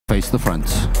face the front.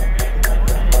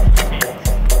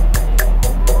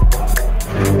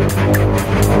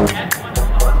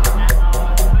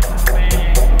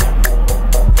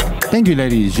 Thank you,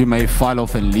 ladies. You may file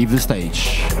off and leave the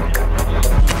stage.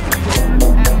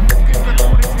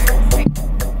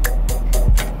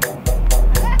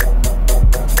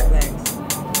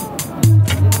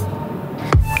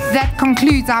 That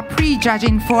concludes our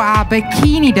pre-judging for our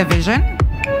bikini division.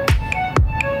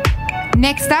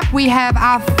 Next up, we have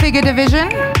our figure division.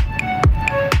 When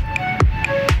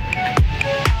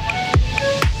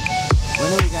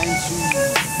are we going to...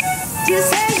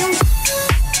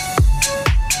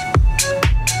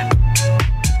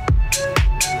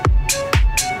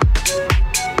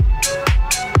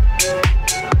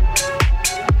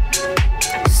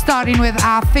 Starting with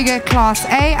our figure class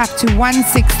A up to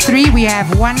 163, we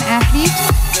have one athlete,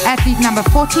 athlete number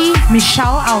 40,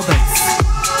 Michelle Alberts.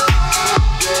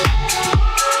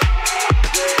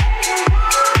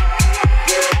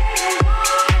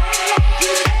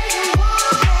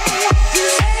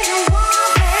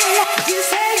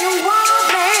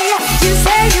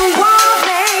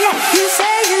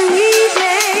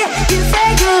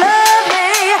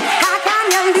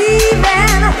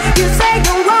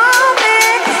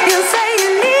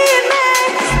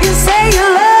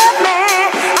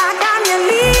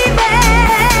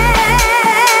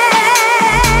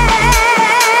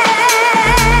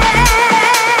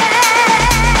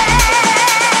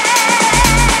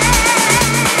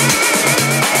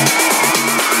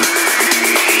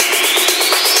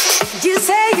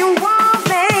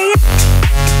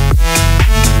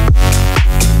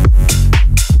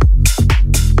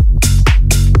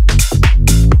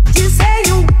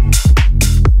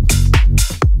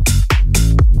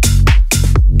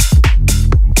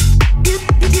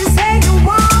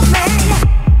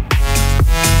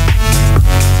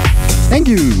 Thank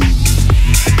you.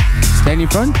 Stand in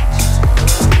front.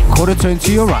 Quarter turn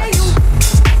to your right.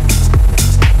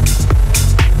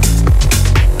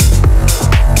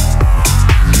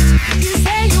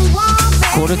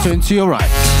 Quarter turn to your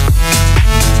right.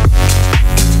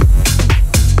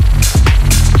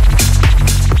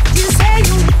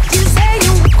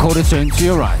 Quarter turn to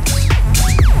your right.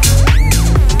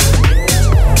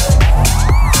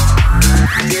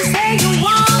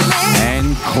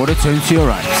 And quarter turn to your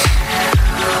right.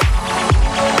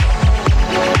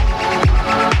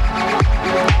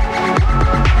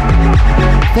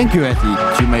 Thank you,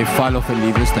 athlete. You may file off and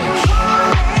leave the stage.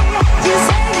 You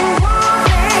say you want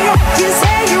me. You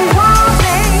say you want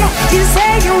me. You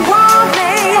say you want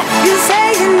me. You say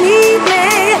you need me.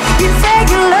 You say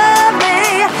you love me.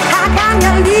 How come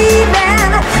you're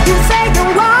leaving? You say you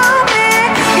want me.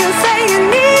 You say you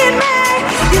need me.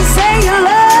 You say you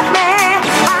love me.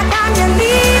 How come you're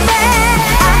leaving?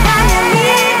 How come you're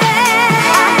leaving?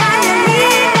 How come you're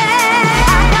leaving?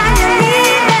 How come you're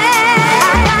leaving?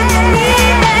 How come you're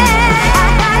leaving? How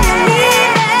come you're leaving?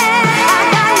 How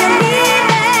come you're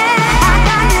leaving? How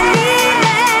come you're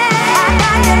leaving? How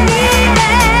come you're leaving?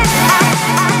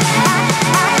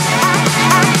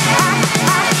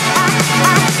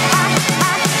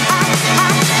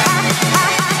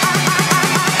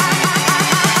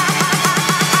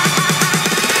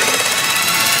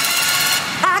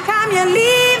 How come you're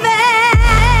leaving?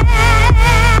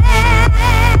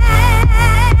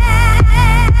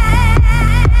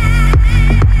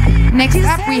 Next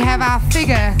up, we have our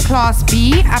figure class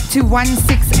B up to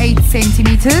 168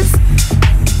 centimeters.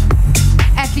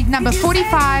 Athlete number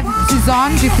 45,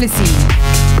 Suzanne Duplessis.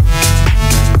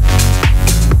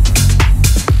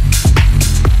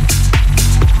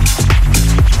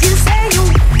 You say you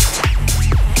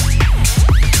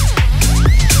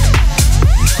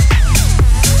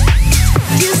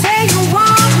You say you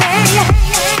want me.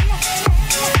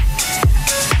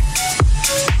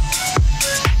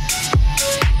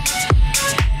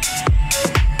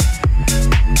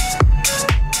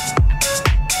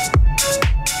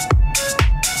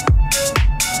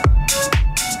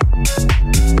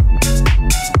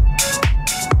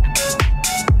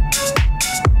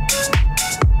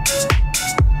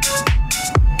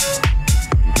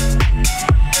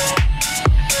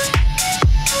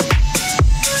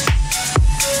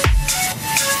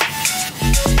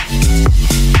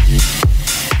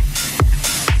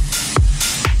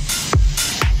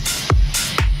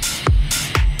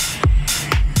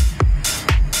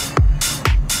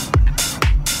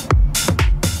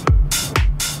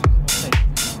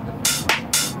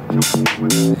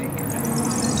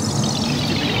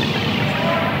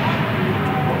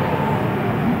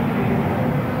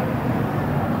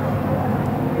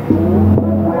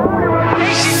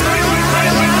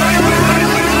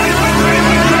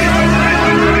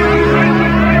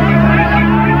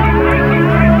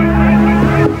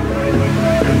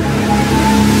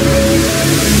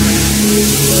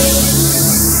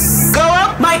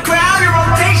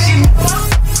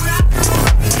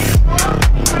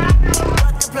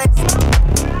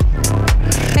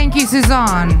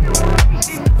 Suzanne.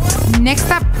 Next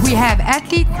up, we have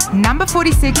athlete number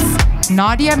 46,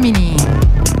 Nadia Mini.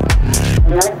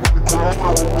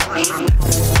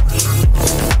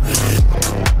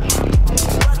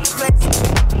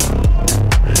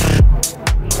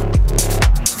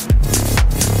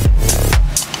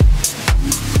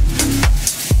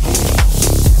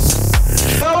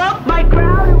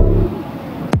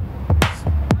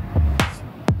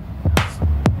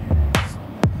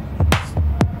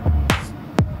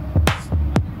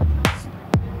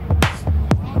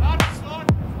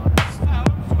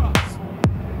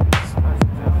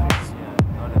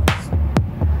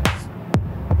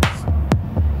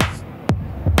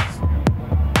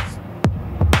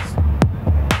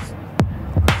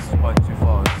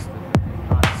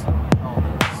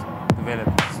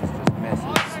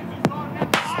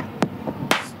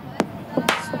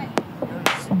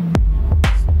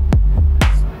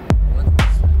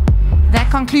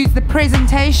 Concludes the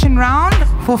presentation round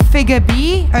for figure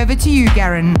B. Over to you,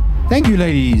 Garen. Thank you,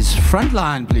 ladies. Front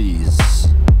line, please.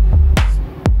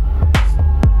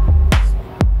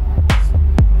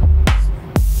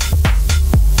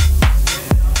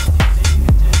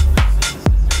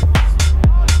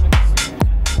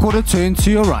 Quarter turn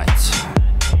to your right.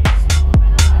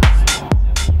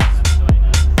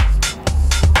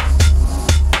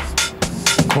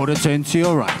 Quarter turn to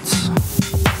your right.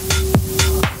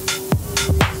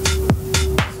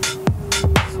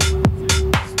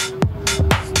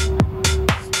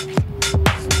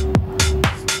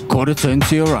 Quarter turn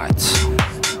to your right.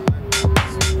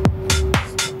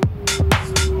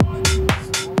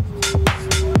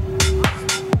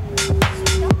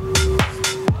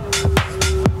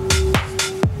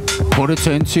 Quarter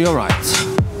turn to your right.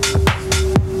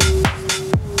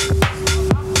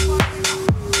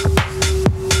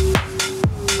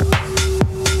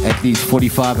 At least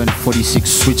 45 and 46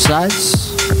 switch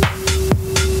sides.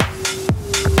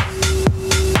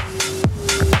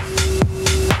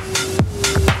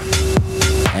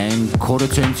 Quarter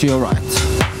turn to your right.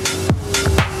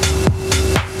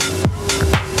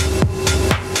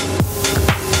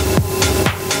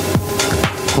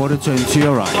 Quarter turn to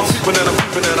your right.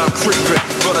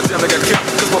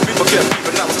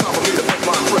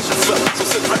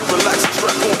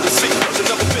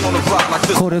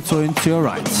 Quarter turn to your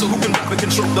right.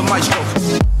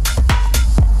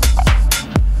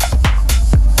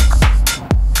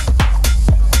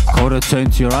 Quarter turn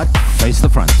to your right. Face the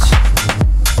front.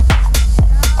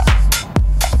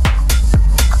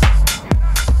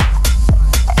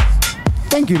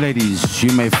 Thank you, ladies.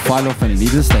 You may file off and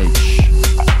leave the stage.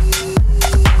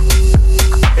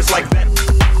 It's like that.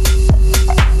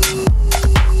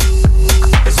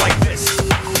 It's like this.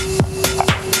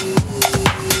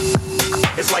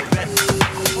 It's like that.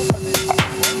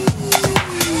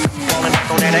 Falling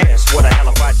back on that ass. What a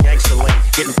halified gangster lane.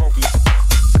 Getting funky.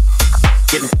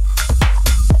 Getting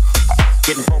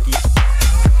funky.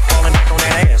 Falling back on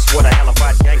that ass. What a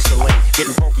halified gangster lane.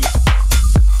 Getting funky.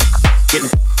 Getting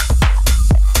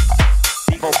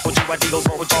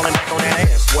falling back on that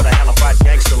ass. What a halified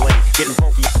gangster lane. Getting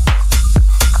funky.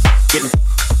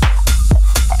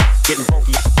 Getting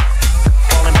funky.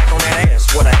 Falling back on that ass.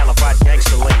 What a halified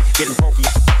gangster lane. Getting funky.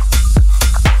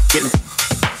 Getting funky.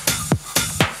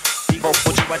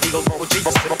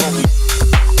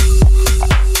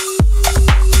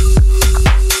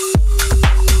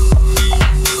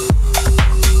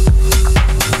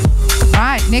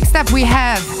 Right, next up we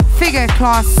have figure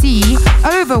class C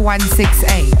over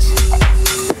 168.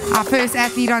 Our first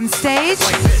athlete on stage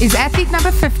is athlete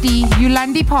number 50,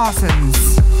 Yolandi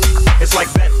Parsons. It's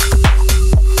like that.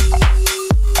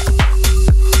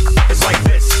 It's like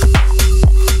this.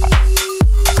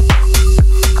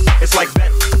 It's like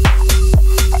that.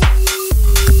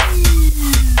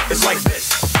 It's like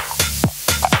this.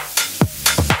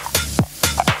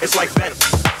 It's like that.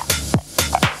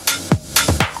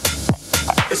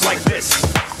 It's like this.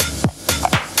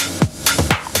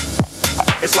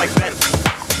 It's like that.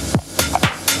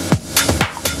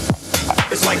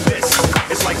 It's like this.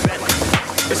 It's like that.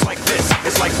 It's like this.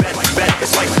 It's like that. Like that.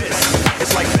 It's like this.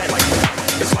 It's like that. Like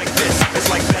it's like this.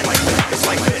 It's like that. Like it's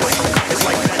like this. It's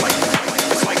like that. Like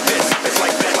it's like this. It's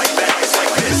like that. Like that. It's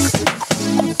like this.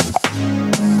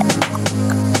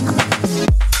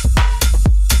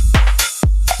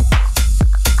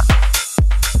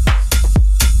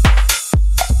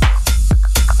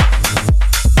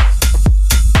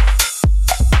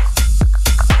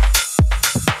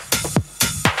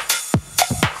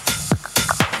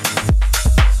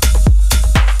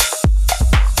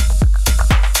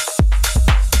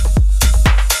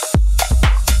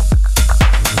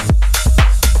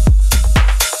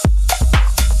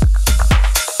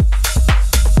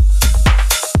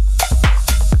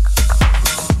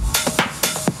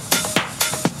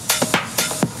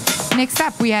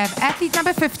 we have athlete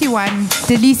number 51,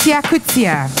 Delicia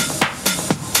Kutsia.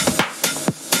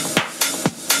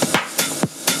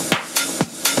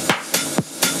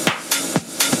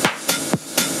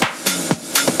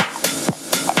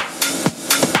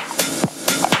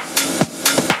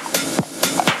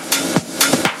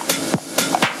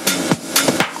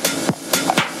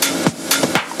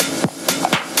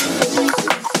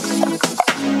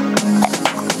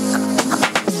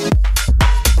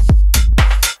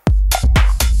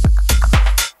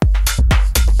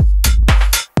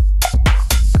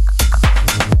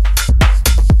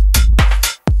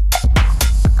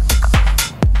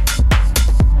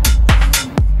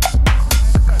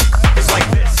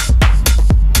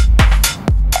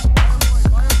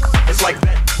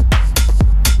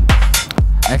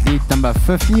 Athlete number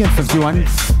 50 and 51,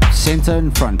 center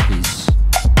in front, please.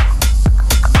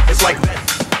 It's like that.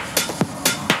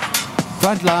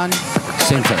 Front line,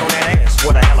 center. On that ass,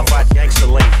 what a hell gangster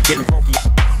lady. Getting funky.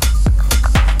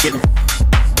 Getting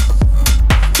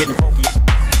funky.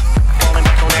 Falling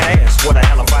back on that ass, what a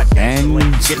hell gangster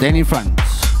lady. And stand in front.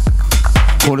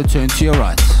 Quarter turn to your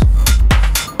right. Falling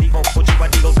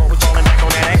back on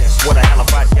that ass, what a hell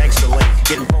gangster lady.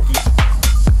 Getting funky.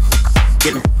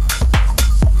 Getting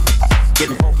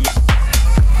funky.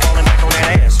 Falling back on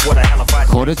that ass, what a hell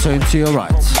Quarter turn to your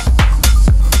right.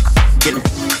 Getting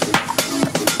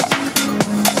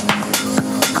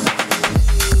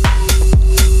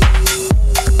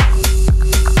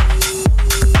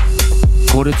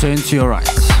Quarter turn to your right.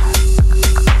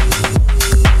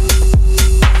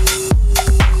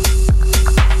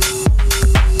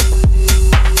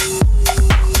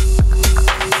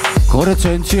 Quarter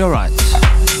turn to your right.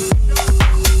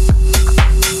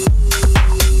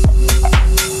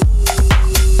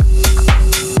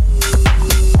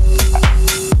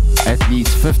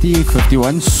 Athletes 50,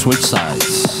 51, switch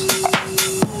sides.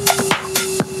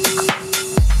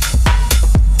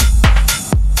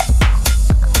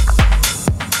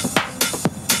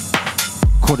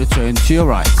 Quarter turn to your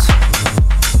right.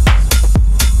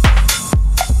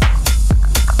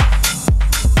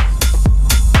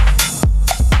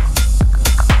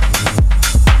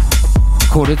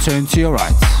 Quarter turn to your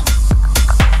right.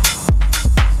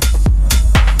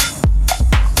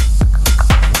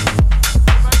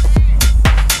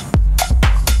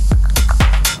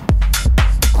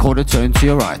 Quarter turn to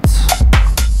your right.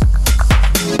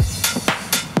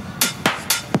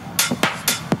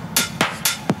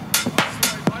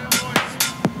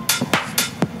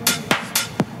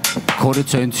 Quarter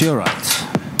turn to your right.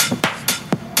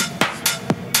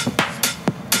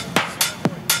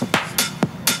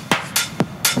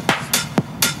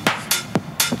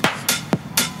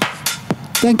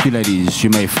 Thank you, ladies. You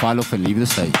may file off and leave the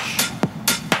stage.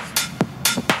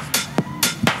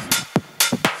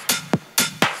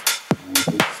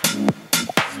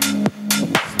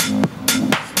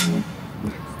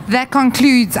 That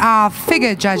concludes our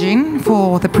figure judging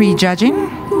for the pre-judging.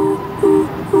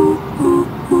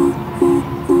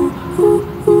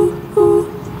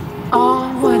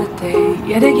 Oh, what a day.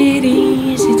 Yeah, take it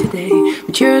easy today.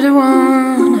 But you're the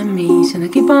one I miss, and I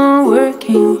keep on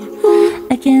working.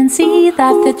 I can see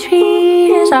that the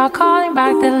trees are calling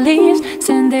back the leaves.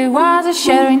 Sunday was a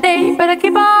shattering day, but I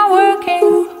keep on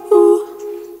working.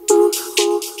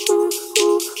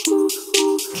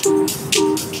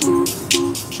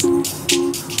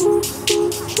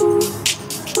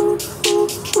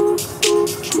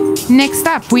 Next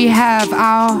up, we have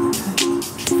our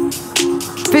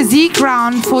physique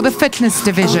round for the fitness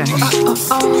division.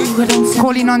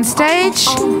 Calling on stage,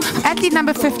 athlete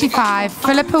number 55,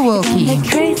 Philippa Wilkie.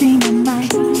 Crazy in my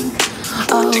mind.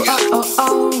 Oh,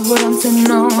 what I'm saying,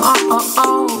 no.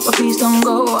 But please don't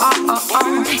go.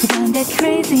 You can get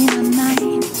crazy in my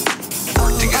mind.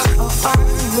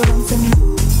 What I'm saying.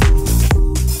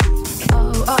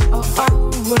 Oh,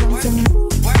 what I'm saying. What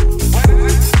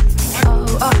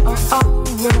I'm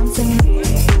saying. What I'm saying.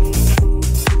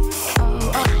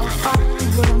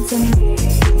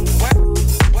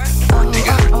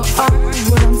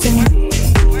 What I'm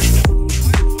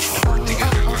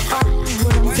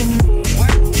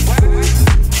saying.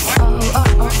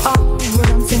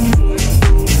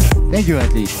 Thank you,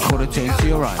 athlete. Quarter turn to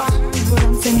your right.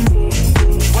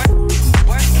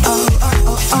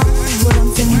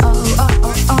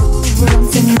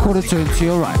 Quarter turn to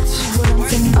your right.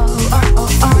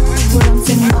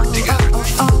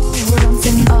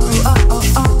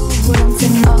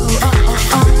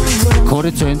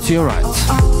 Quarter turn to your right.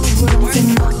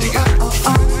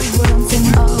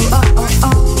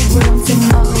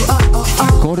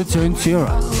 Quarter turn to your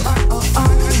right.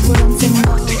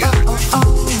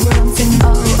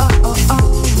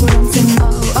 What I'm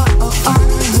saying.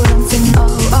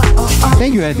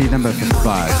 Thank you, athlete number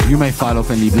 55. You may file off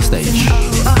and leave the stage.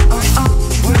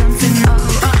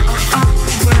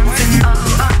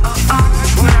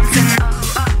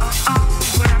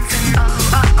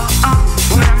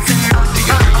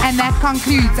 And that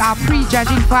concludes our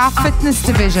pre-judging for our fitness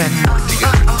division.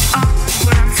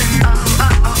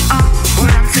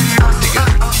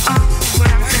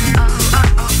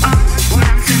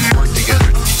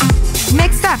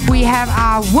 Next up, we have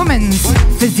our women's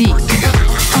physique.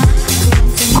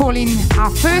 Calling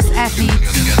our first athlete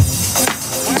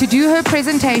to do her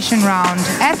presentation round.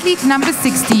 Athlete number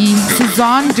 60,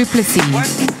 Suzanne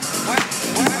Duplessis.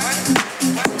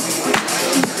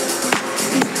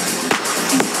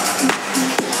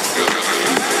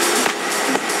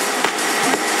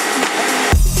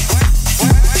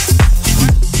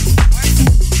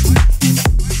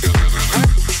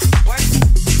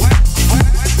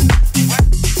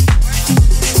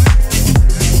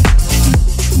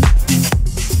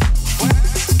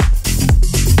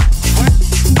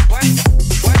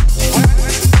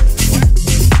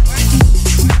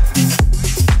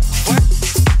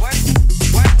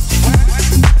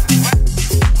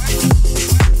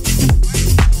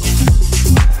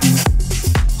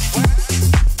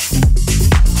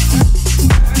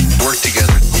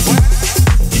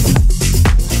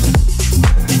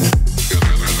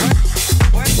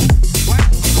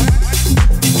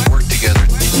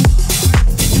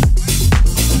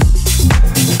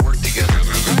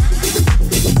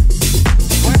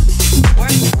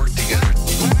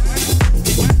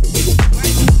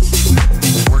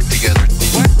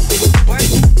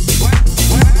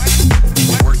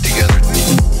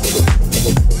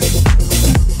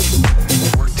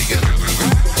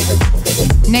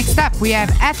 Next up, we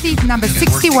have athlete number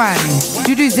 61,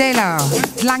 Duduzelo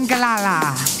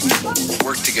Dlangalala.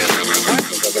 Work together.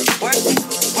 Work together.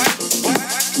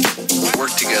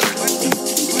 Work together.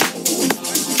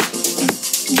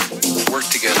 Work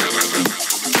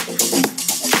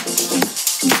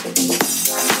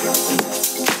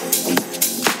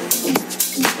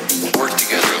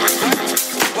together.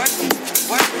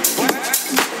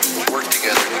 Work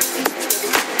together.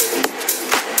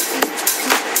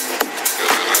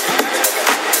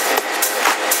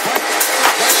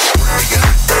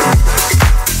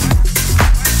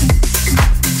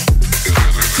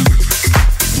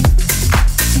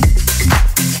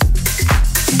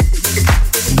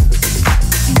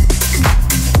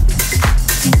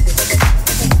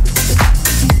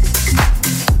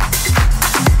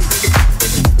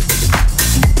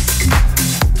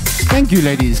 Thank you,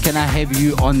 ladies. Can I have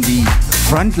you on the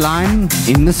front line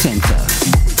in the center?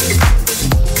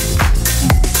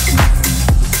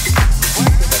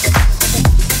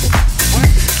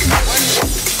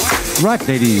 Right,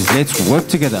 ladies, let's work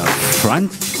together.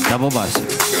 Front double bicep.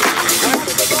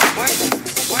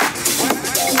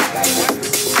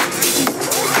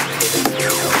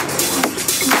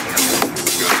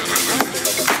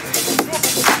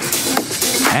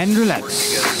 And relax.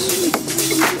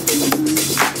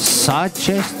 Side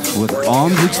chest with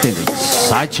arms extended.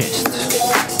 Side chest.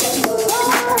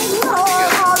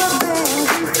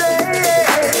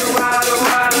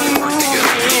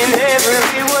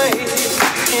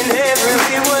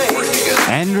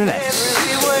 And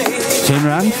relax. Turn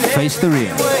around, face the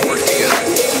rear.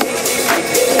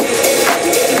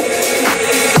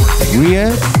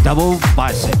 Rear double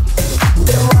bicep.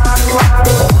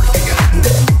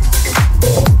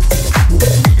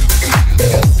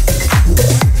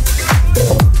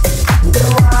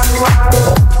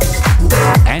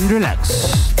 And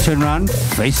relax. Turn around,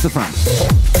 face the front.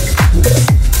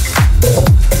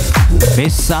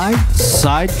 Best side,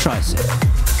 side tricep.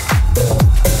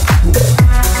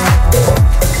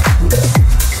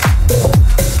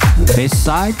 Best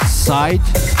side, side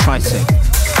tricep.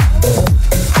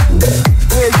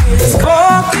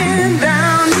 Walking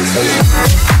down the street.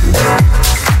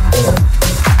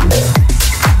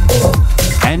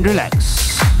 And relax.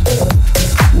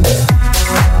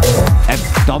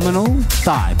 Abdominal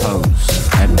thigh pose.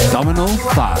 Abdominal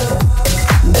thigh.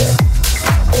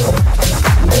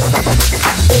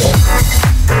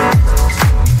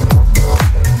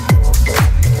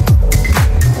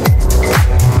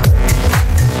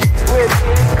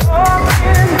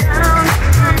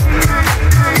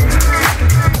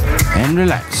 And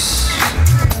relax.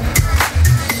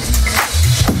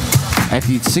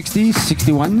 Athlete 60,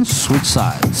 61, switch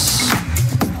sides.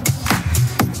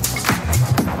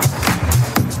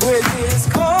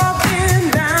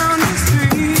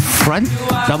 Front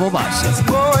double bicep.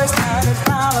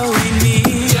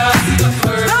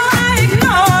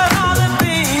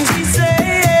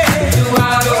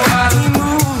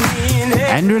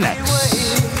 And relax.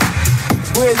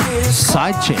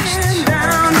 side chest.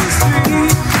 Down the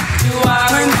street,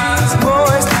 when these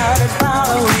boys started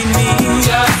following me.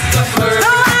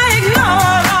 Though I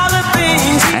ignored all the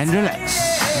things And relax.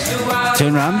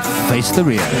 Turn around, face the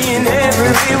rear. in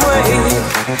every way,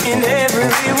 in every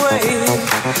way,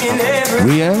 in every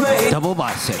Rear, double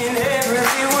bicep. in every way.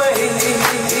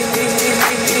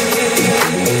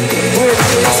 We're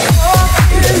just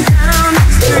walking down the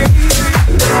street.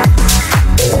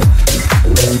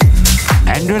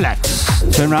 And relax.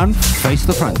 Turn around, face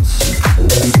the front.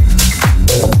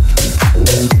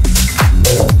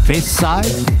 Face side,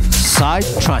 side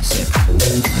tricep.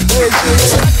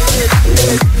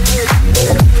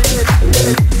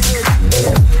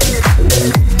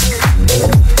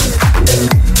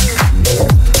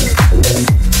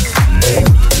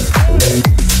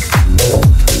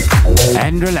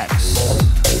 And relax.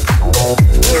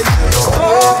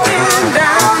 Walking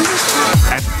down the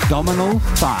street. Abdominal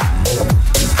thigh.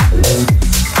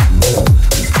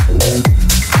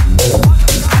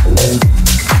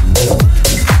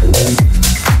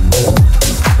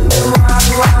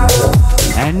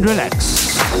 And relax.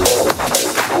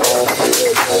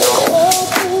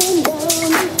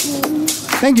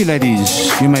 Thank you,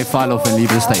 ladies. You may file off and leave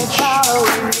the stage. Though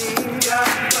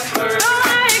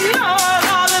I ignored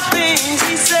all the things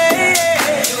he said.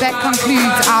 That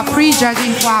concludes our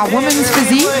pre-judging for our women's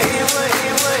physique. I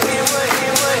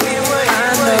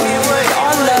know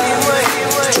your love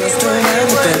is just an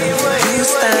anthem. You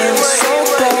stand so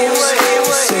close, you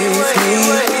save me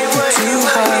from two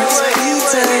hearts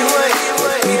beating.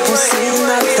 Where people see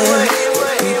nothing,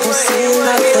 where people see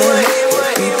nothing,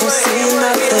 where people see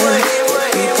nothing,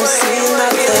 where people see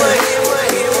nothing, where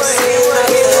people see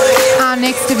nothing. Our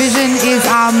next division is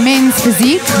our men's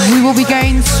physique. We will be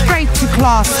going straight to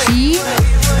Class B.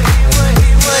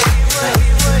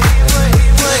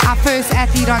 Our first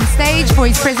athlete on stage for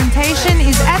his presentation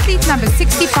is athlete number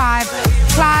 65,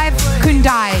 Clive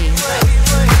Kundai.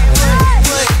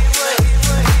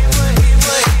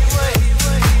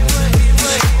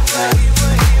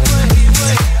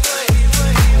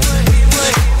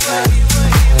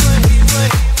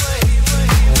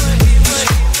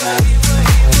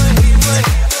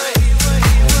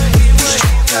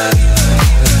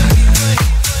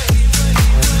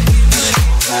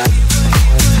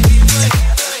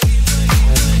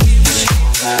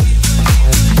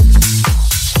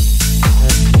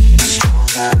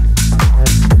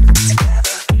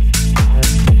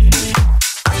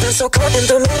 So caught in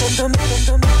the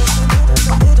middle.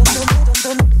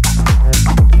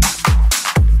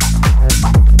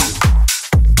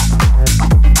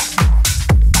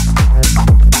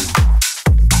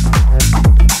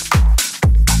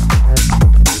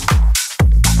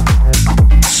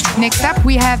 Next up,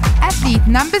 we have athlete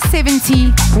number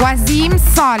 70, Wazim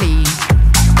Salih.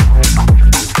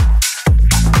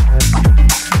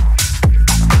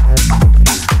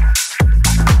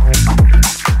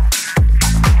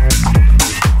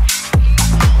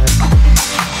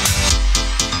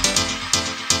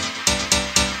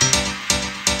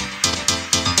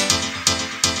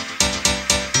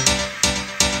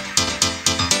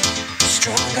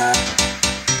 Stronger,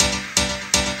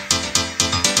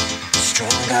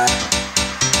 stronger.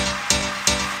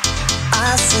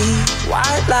 I see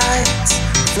white lights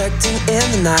reflecting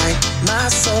in the night. My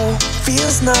soul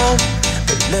feels numb,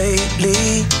 but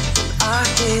lately when I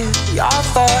hear your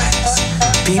voice,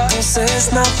 people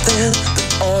says nothing,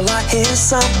 but all I hear is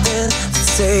something that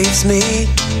saves me.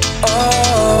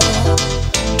 Oh,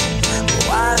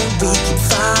 why do we keep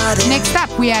fighting? Next up,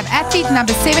 we have athlete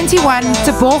number 71,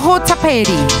 Teboho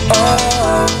Taperi.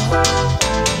 Oh,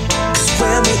 'cause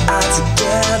when we are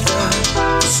together,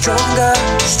 stronger,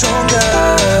 stronger,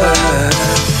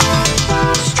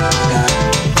 stronger.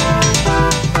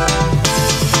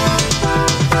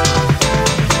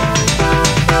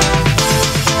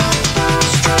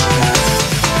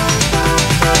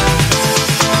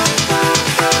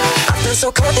 I've been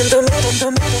so caught in the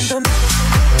middle.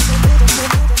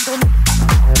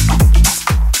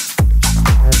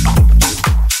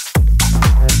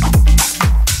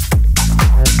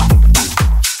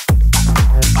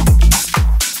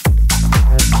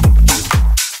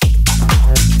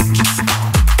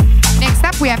 Next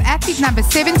up, we have athlete number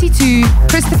 72,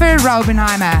 Christopher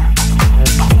Raubenheimer.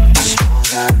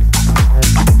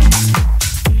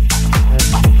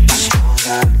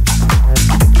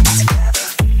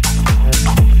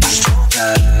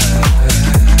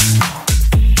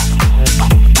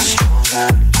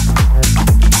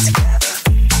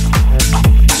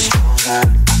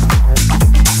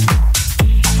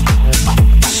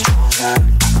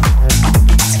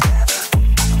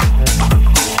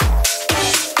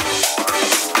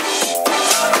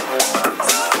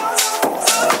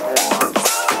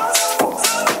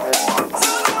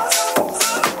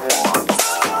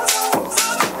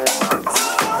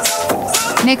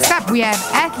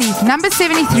 athlete number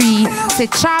 73,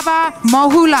 Sechaba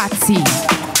Mohulatsi.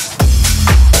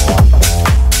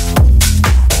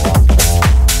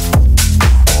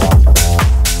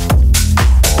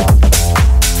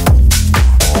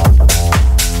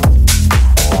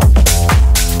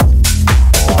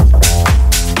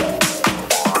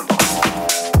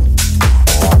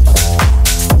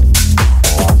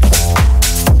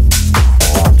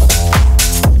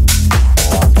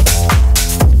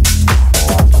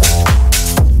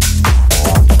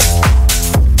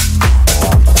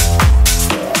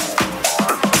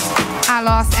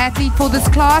 Athlete for this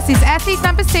class is athlete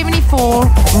number 74,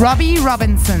 Robbie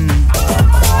Robinson.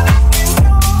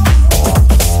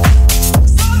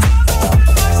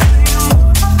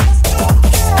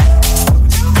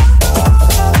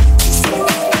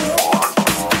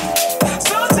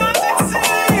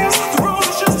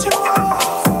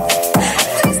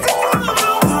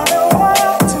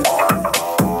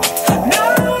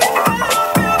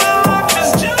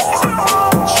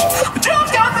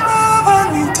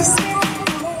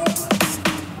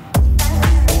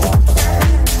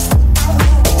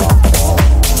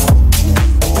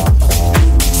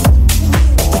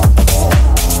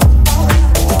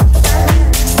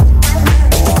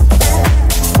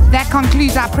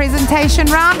 Concludes our presentation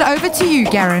round. Over to you,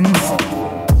 Garen.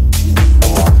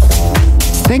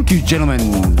 Thank you, gentlemen.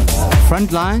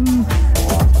 Frontline.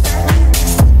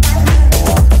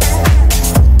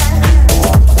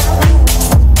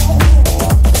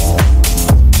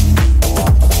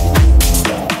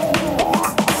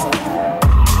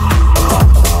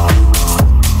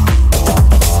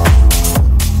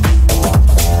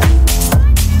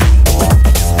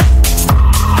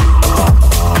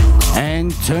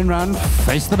 Turn around,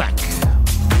 face the back.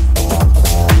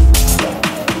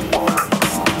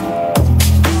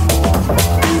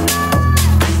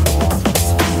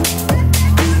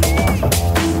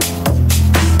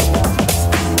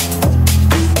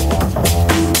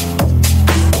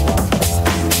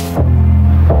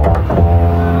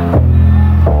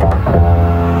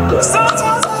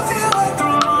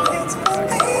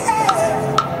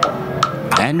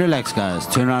 And relax, guys.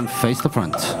 Turn around, face the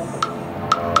front.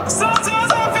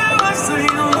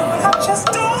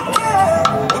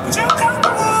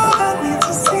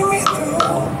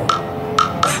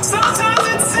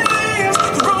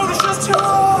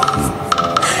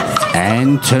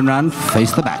 And turn around,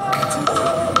 face the back.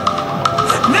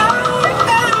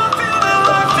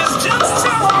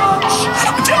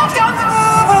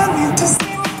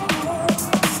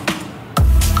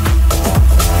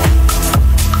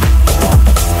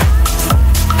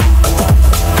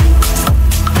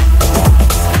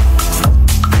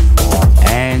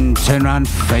 And turn around,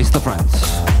 face the front.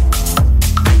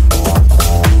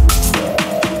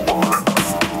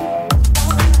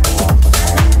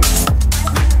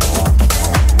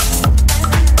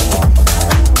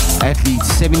 Athlete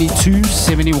 72,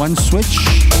 71 switch.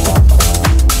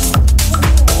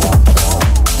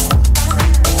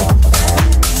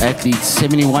 Athlete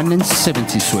 71 and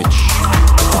 70 switch.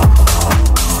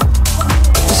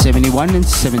 71 and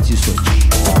 70 switch.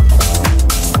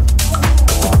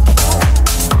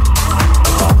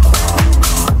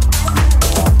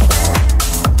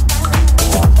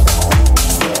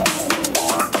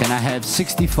 Can I have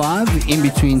 65 in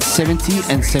between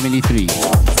 70 and 73?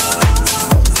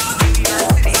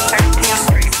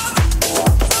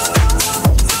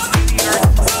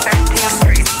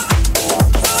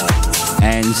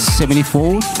 And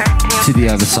 74 to the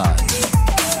other side.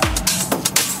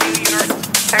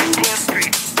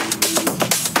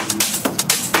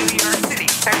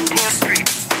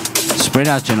 Spread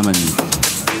out, gentlemen.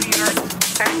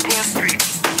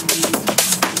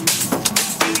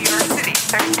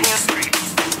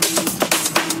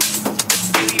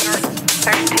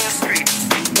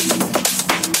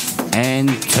 And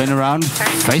turn around,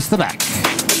 face the back.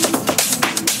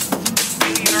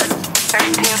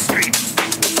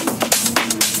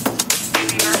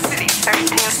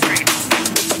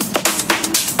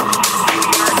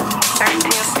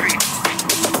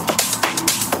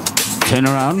 Turn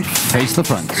around, face the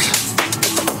front.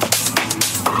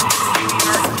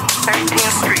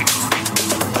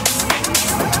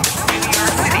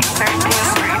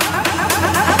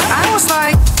 I was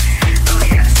like,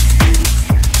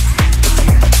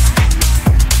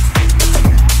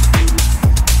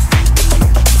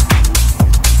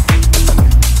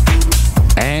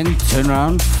 And turn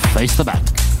around, face the back.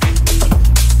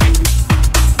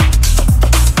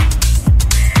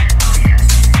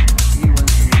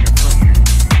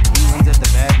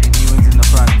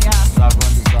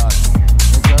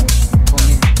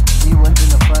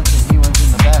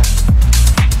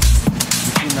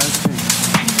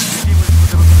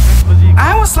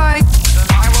 was like,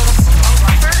 I was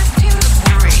 13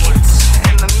 streets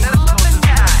in the middle of the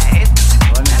night,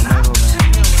 and up to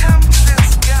me comes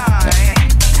this guy.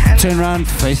 And Turn around,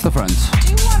 face the front. do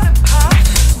you want a puff?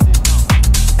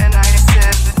 And I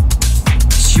said,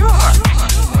 sure.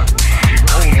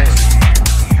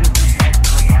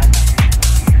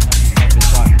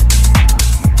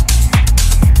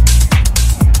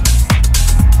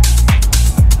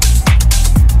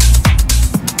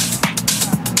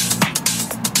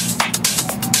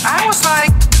 I was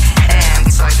like,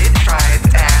 and so I did try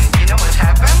it, and you know what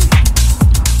happened?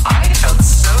 I felt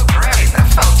so great. I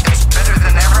felt just better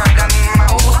than ever I've done in my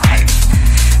whole life.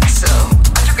 So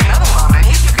I took another one, and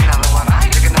he took another one, I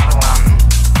took another one.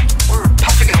 We were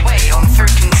puffing away on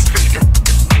 13th Street in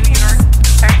New York,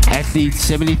 13th Athlete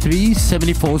 73,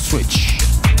 74 switch.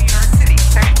 New York City,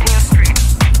 13th Street.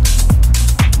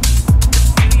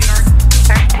 New York,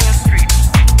 13th Street.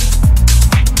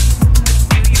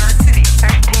 New York City,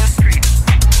 13th Street.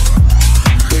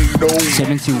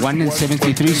 71 and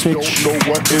 73 switch. Don't know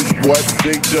what is what,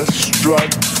 they just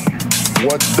strut.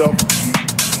 What the?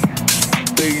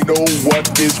 They know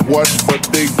what is what, but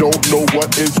they don't know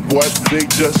what is what. They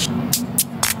just.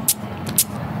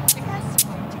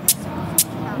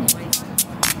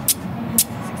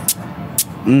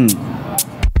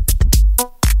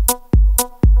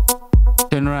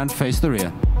 Turn around, face the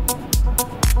rear.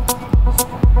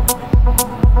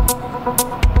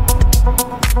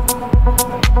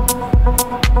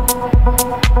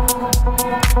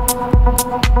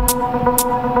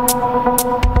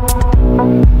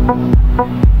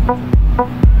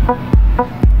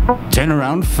 Turn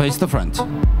around, face the front.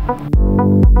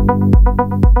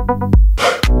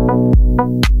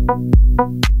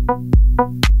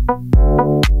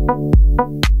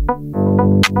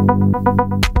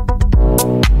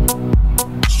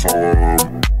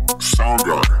 Sound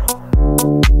guy.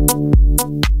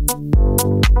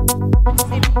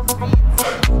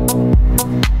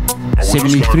 I wanna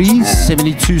 73, start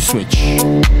 72 switch.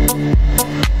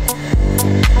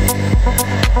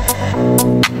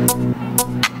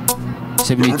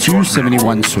 '72,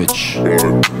 '71 switch.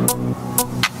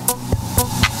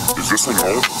 Is this thing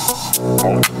on?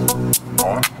 On?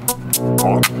 On?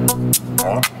 On?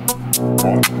 On? On?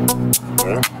 On?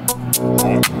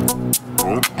 On?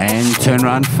 On? And turn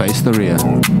around, face the rear.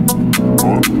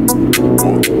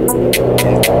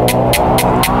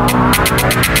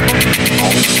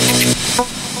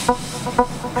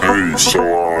 Hey, so,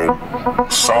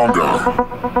 sound guy.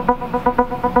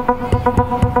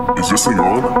 Is this thing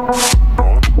on? On?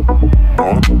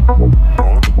 On?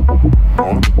 On?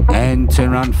 On? And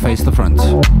turn around, face the front.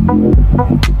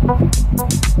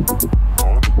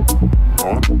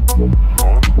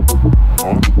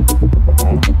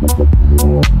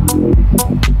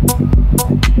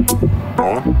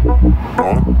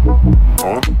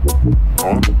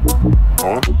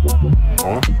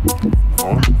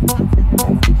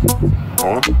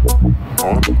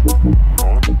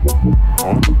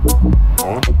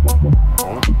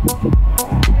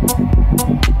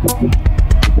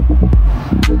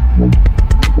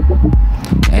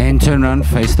 And turn around,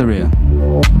 face the rear.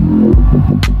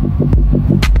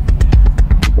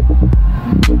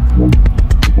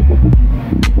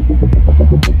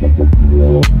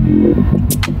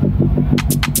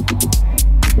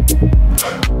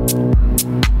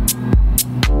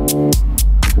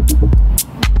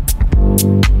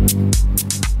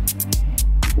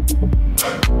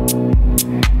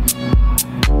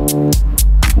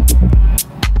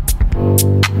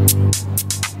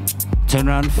 Turn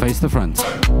around, face the front.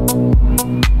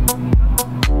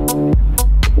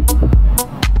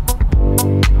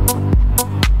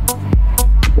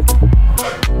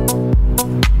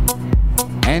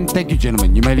 And thank you,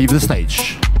 gentlemen. You may leave the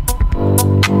stage.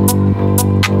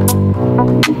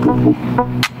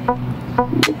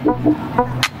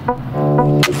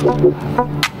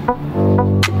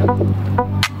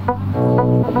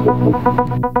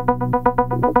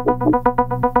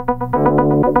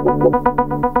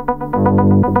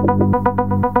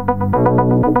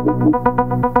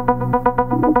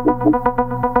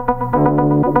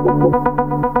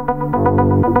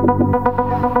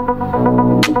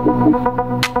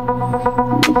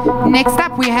 Next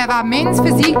up, we have our men's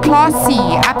physique class C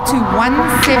up to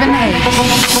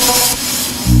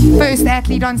 178. First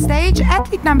athlete on stage,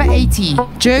 athlete number 80,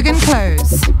 Jurgen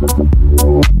Close.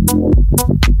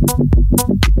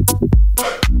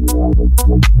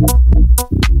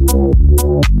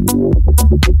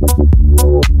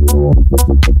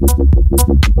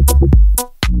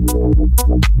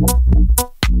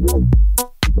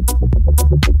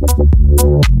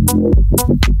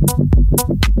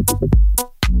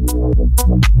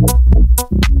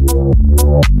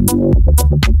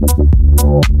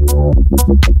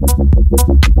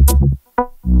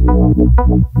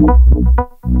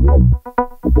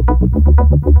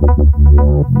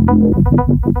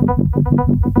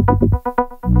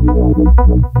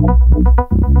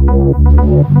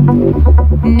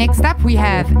 Next up, we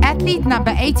have athlete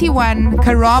number 81,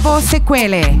 Karabo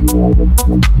Sekwele.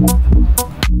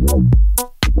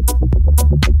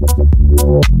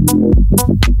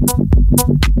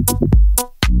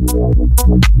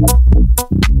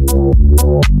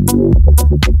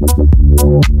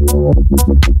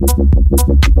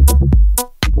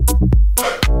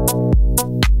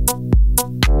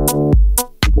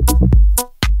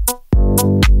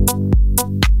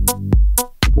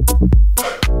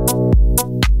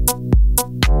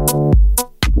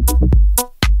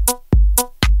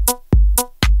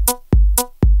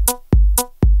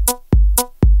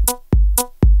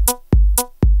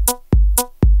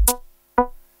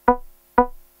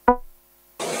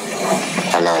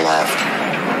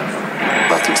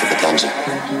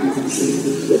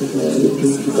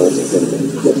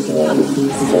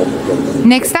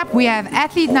 Next up, we have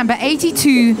athlete number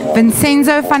 82,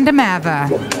 Vincenzo van der Merwe.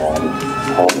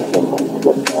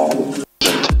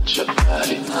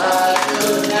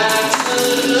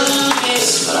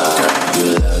 You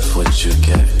love what you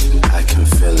get, I can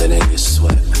feel it in your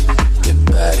sweat. Your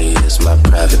body is my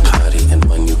private party, and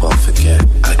when you won't forget,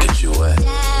 I get you wet.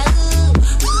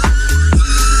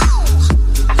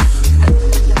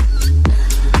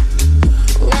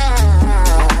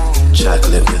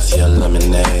 Chocolate with your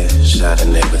lemonade,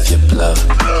 Chardonnay with your blow.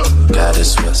 God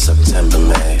is what September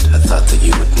made. I thought that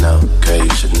you would know, girl, you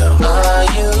should know. All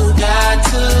you got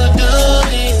to do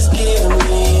is give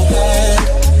me head.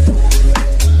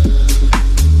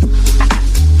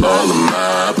 All of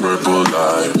my purple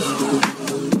life,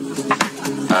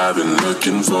 I've been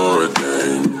looking for a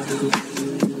dame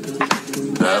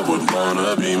that would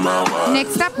wanna be my wife.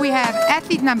 Next up, we have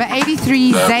athlete number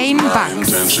 83, Zane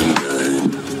Bucks.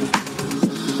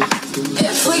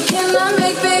 If we cannot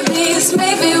make babies,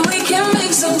 maybe we can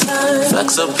make some time. Fuck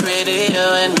so pretty, you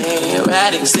and me,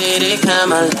 Radic City,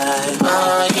 come alive.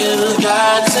 All you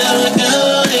got to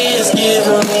do is give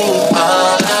me.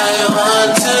 All I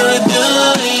want to do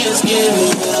is give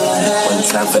you. One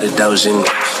time for the Dojin,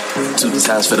 2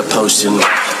 times for the potion,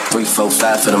 3, 4,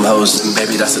 5 for them hoes, and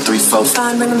baby that's a 3, 4,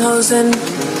 5. Bring them hoes in.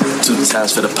 2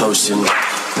 times for the potion,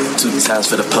 2 times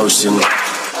for the potion.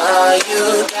 All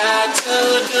you got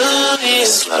to do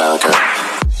is slow down, girl.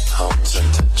 Homes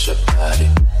and touch your body.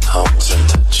 Homes and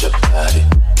touch your body.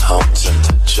 Homes and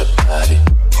touch your body.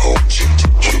 Homes and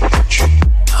touch your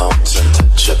body. Homes and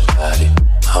touch your body.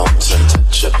 Homes and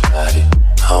touch your body.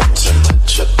 Homes and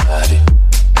touch your body.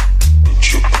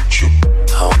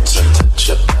 Homes and touch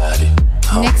your body.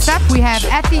 Next up, we have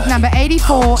athlete number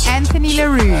 84, Anthony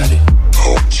LaRue.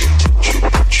 Homes and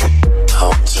touch your body.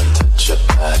 Homes and touch your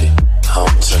body.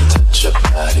 Homes and touch your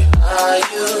body. All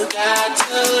you got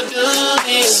to do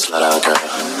is slow down, girl.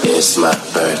 It's my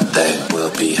birthday,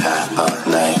 we'll be high all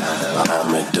night.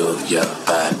 I'ma do your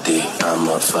body,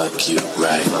 I'ma fuck you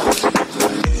right.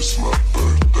 It's my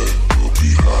birthday, we'll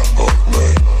be high all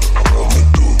night. I'ma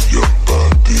do your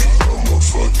body, I'ma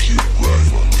fuck you right.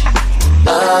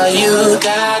 All you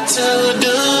got to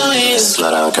do is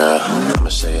slow down, girl. I'ma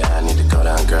show you how I need to go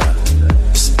down, girl.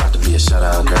 It's about to be a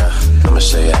shutdown, girl. I'ma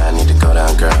show you how I need to go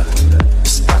down, girl.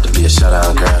 It's about to be a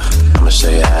shutdown, girl. I'ma show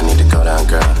you how I need to go down,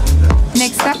 girl.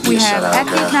 Next up, we have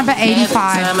athlete number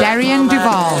 85, Darian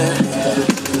Duval.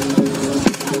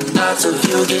 Thoughts of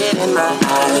you get in my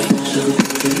eye.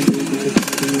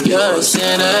 You're a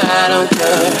sinner, I don't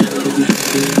care.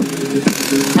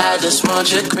 I just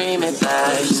want your creamy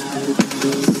thighs.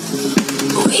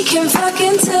 We can fuck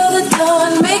until the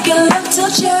dawn, making love till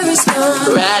cherry's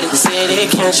gone. Radic City,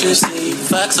 can't you see?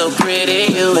 Fuck so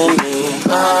pretty, you and me.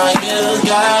 All you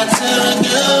got to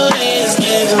do is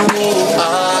give me.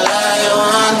 All I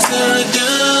want to do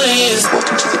is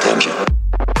welcome to the danger.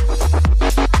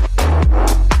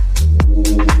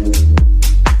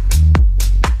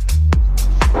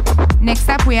 Next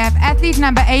up, we have athlete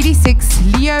number 86,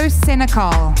 Leo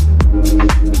Senecal.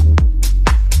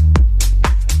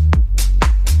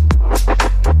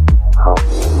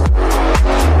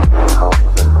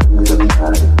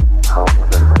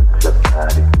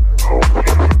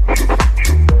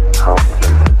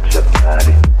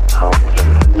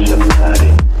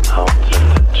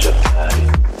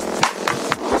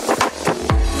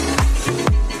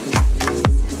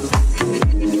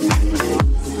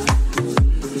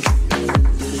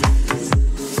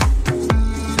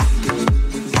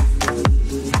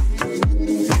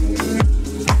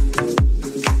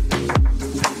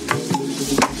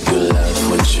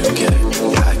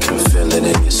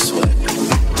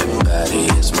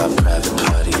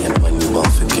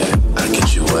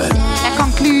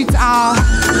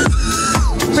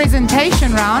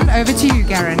 presentation round. Over to you,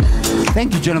 Garen.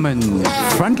 Thank you, gentlemen.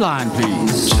 Frontline,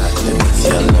 please. Chocolate with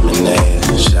your lemonade,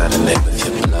 Chardonnay with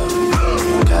your blow.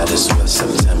 Goddess with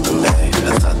September made.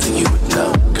 I thought that you would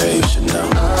know, girl, you should know.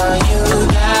 All you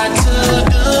got to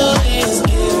do is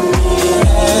give me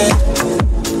head.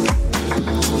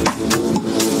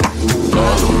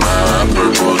 All of my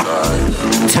purple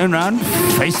life. Turn around,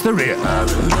 face the rear. I've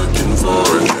been looking for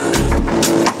a day.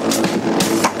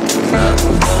 That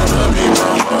was gonna be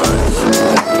my wife.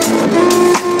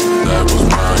 That was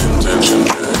my intention,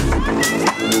 babe.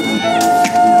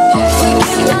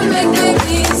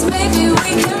 Maybe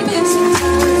we can miss some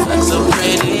time. Like so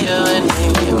pretty, you and me,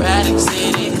 erratic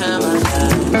city, come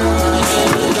alive.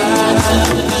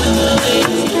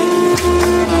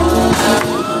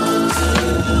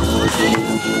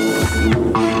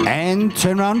 And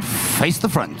turn around, face the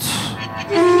front.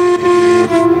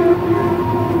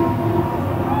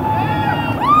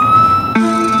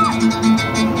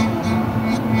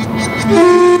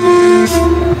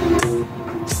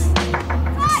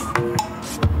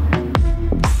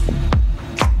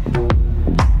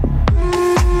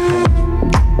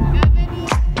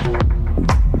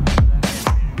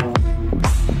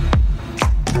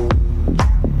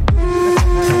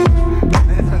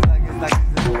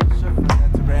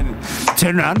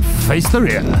 Turn around, face the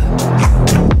rear.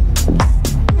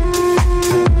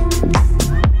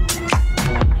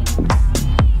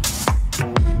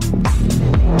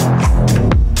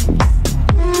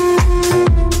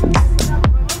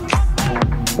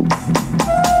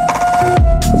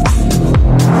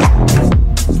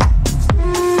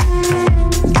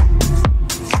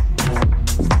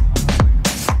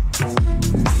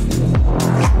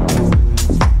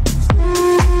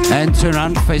 And turn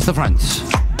around, face the front.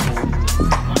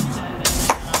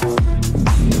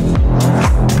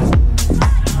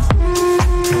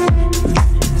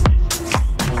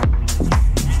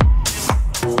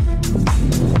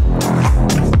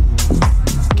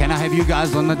 You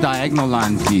guys on the diagonal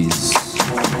line, please.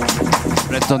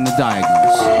 Let's on the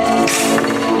diagonals.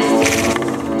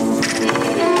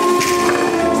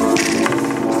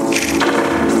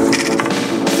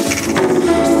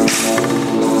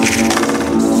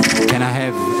 Can I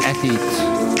have athlete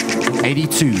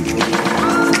 82,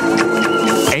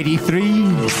 83,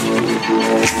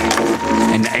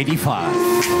 and 85?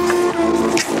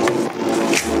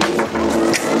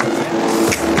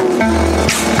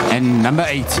 And number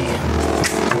 80.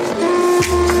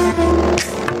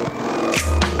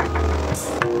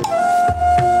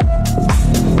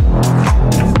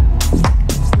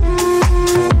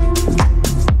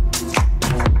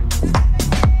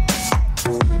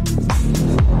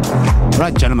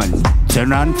 Right, gentlemen,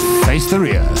 turn around, face the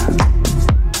rear.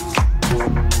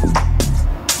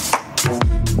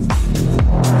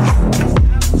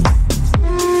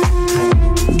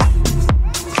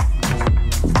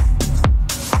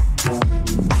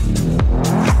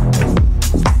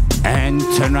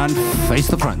 Turn around, face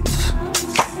the front.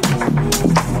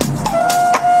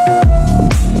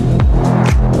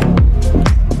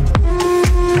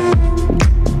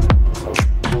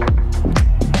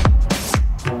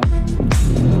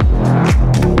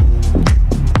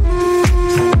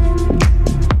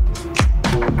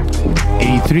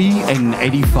 And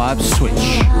 85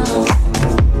 switch.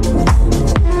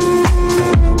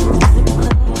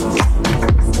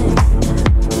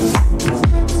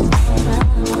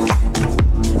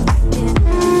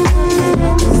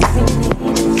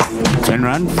 Turn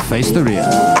around, face the rear.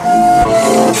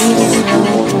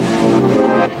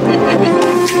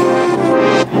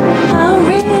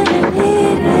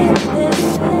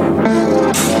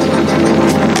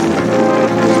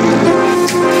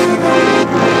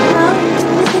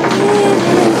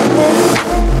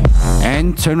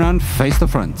 And turn around, face the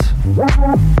front.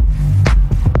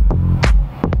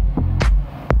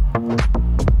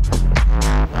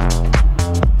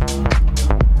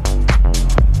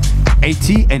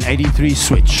 And 83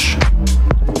 switch.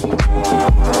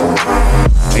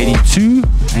 82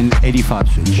 and 85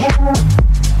 switch.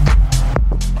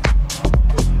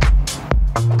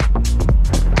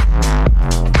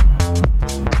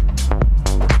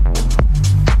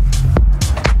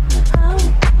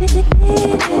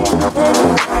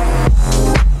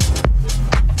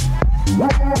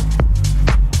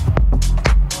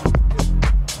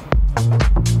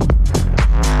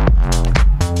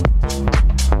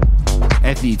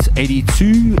 Athletes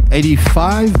 82,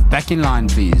 85, back in line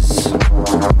please.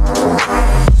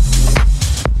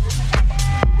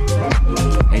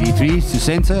 83 to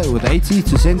center with 80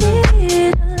 to center.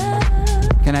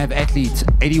 Can I have athletes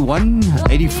 81,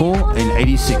 84 and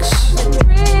 86?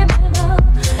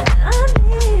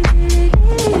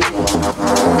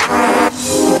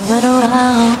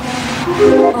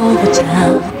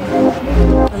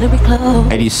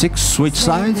 86, switch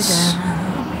sides.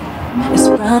 It's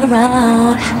round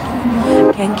around.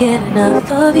 Can't get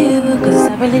enough of you, cause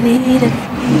I really need it.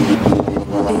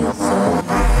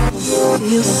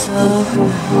 Feel so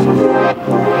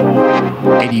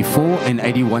 84 and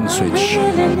 81 switch.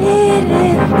 really need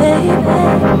it, baby.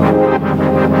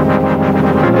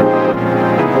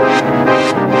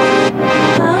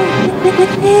 I really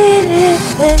need it,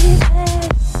 baby.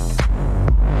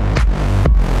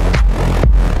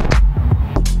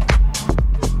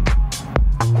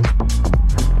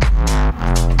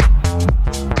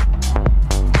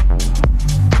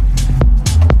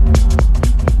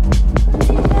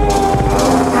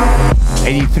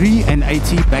 83 and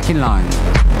 80 back in line.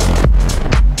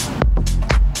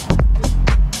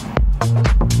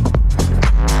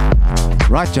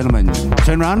 Right, gentlemen,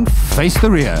 turn around, face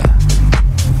the rear.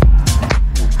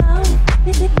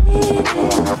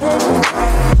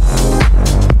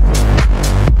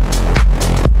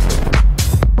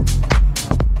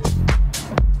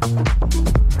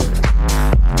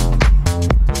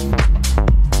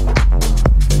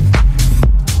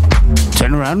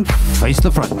 Turn around, face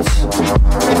the front.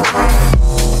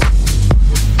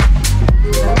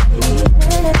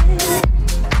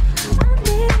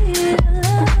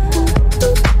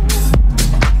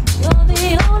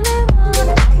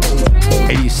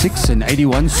 And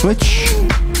 81 switch.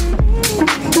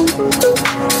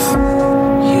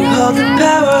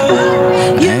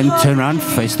 And turn around,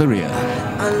 face the rear.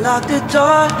 Unlock the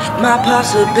door, my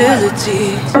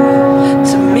possibility.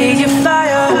 To me you're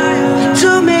fire,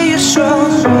 to me you're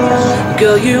strong.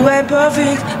 Girl, you ain't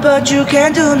perfect, but you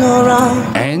can't do no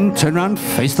wrong. And turn around,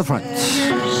 face the front.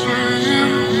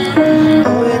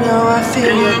 Oh, you know I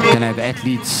feel you. Can I have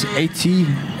athletes 80,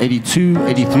 82,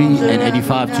 83 and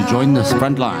 85 to join this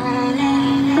front line.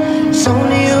 It's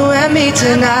only you and me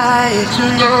tonight.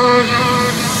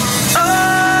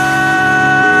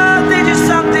 Oh, there's just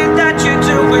something that you're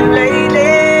doing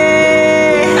lately.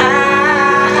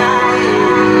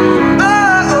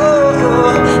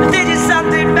 There's just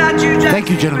something about you. Thank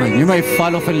you, gentlemen. You may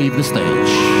file off and leave the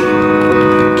stage.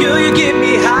 Girl, you get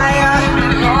me higher.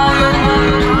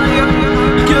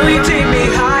 Girl, you take me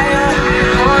higher.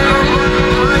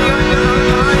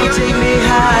 You take me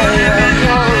higher.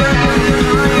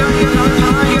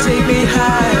 You take me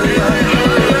higher.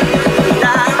 I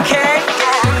can't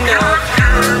get enough.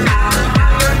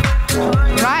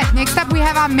 Right, next up we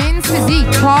have our men's physique,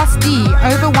 Class D,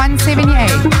 over 178.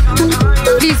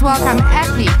 Please welcome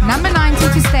athlete number 90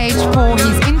 to stage for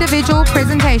his individual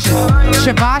presentation,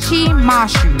 Shivashi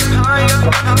Mashu.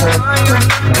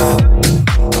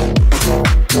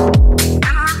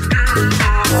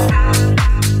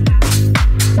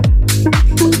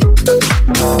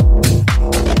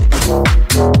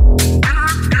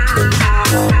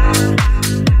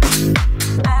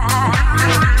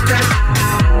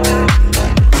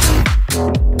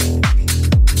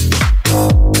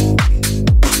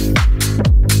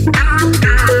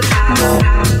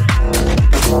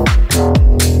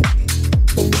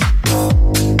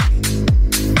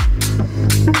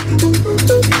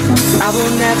 I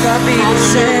will never be the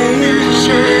same.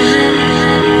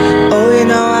 Oh, you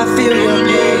know I feel your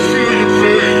pain.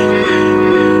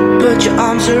 Put your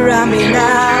arms around me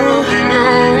now.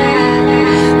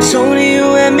 It's only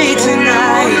you and me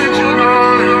tonight.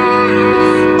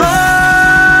 Oh,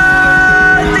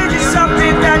 there's just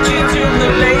something that you do,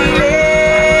 lady.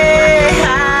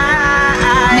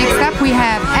 Next up we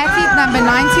have athlete number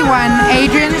 91,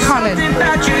 Adrian Collins. Something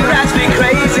about you drives me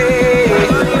crazy.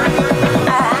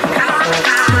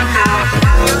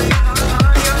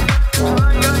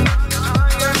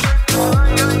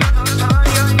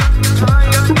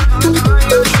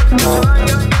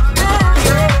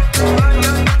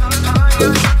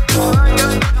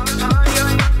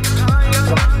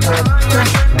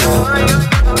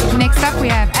 Next up we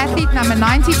have athlete number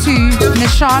 92,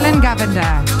 Nishalan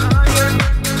Govender.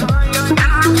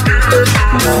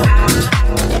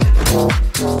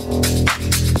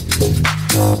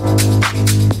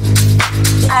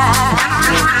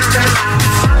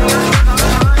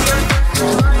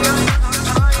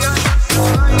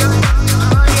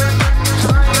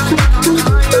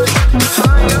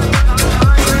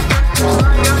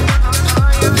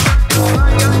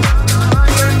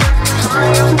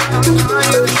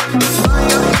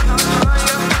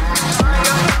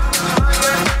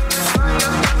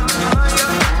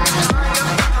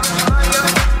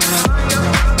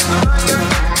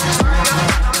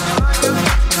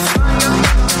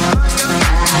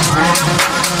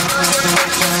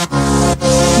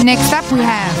 Next up we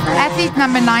have athlete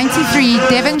number 93,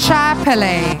 Devonshire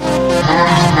Pillay.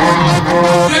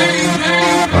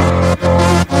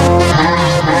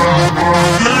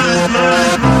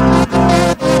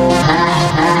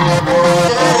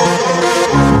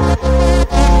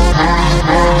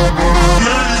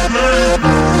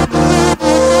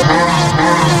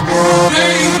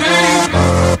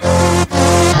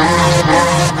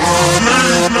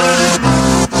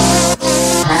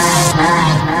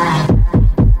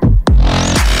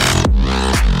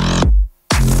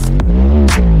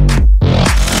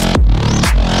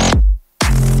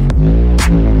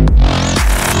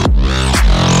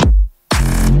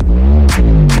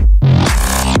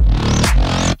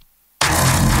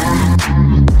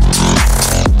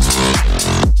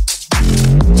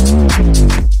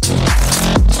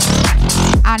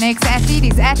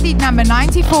 athlete number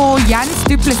 94, Jans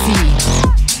Du Plessis.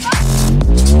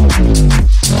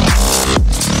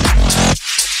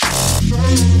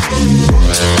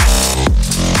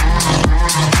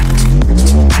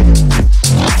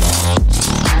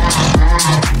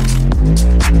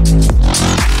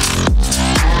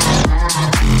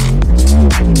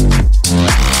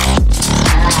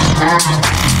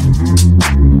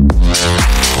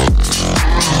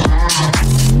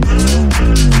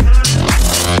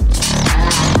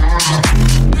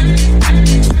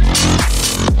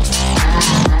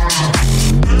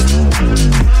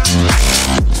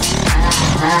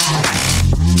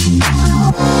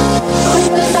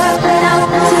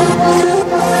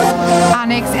 Our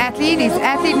next athlete is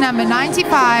athlete number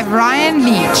 95, Ryan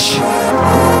Leach.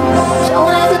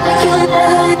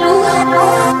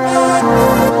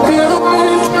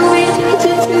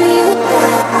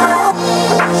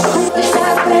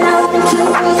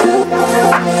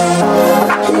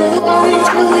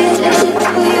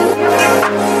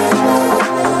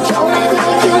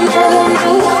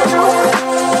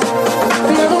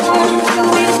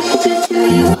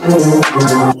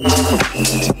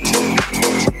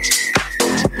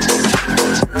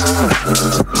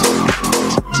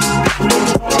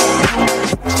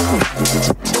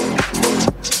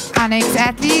 Our next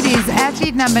athlete is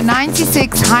athlete number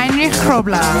 96, Heinrich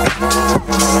Krobler.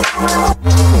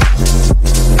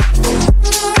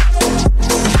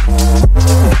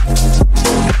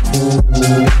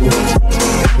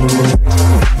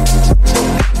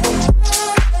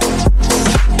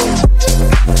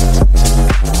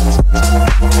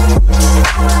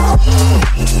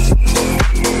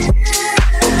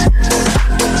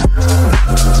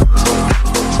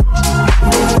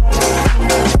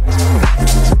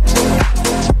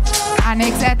 Our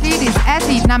next athlete is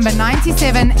athlete number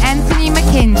 97, Anthony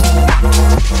McKenzie.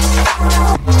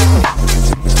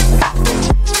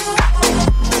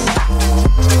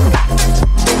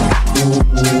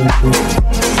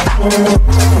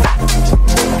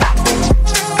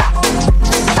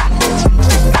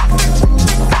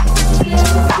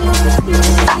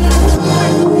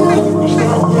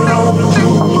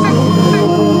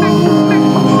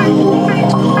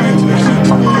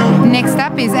 Next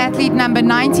up is athlete number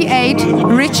 98,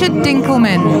 Richard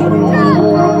Dinkelman.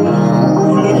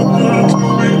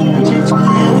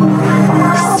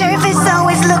 Surface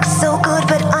always looks so good,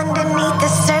 but underneath the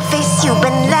surface you've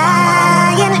been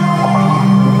lying.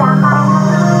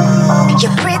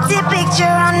 Your pretty picture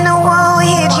on the wall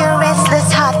hid your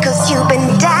restless heart, cause you've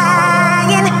been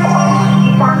dying.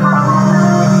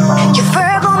 Your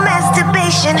verbal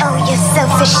masturbation, oh your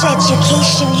selfish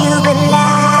education, you've been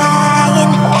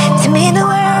lying to me in the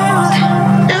world.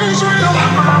 It's real,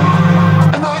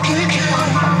 and I can't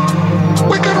kill.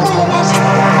 We can almost.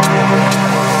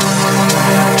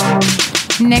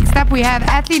 Next up we have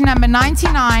athlete number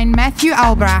 99, Matthew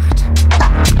Albrecht.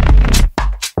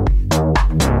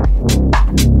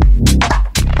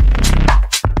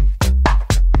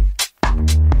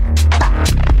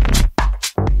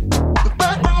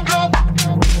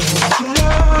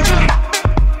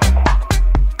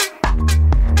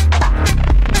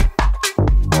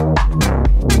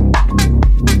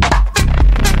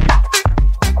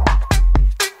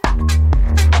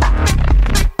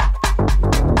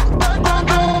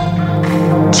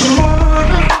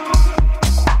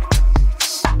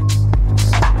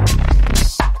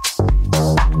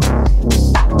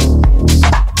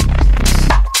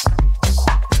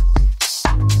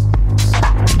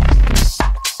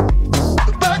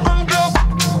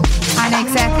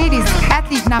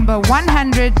 Number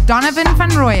 100, Donovan van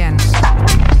Rooyen.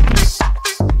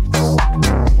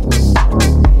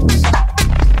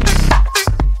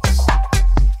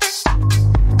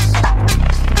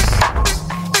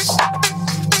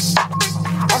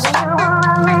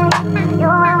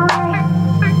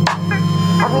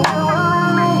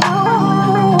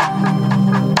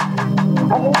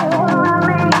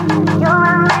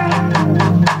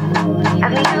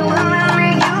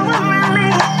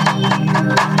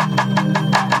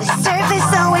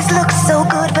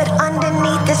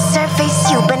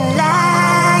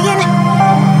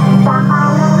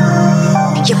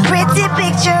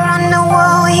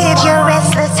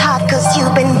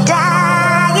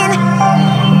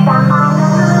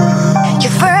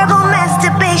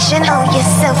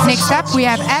 Next up, we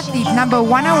have athlete number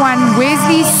 101,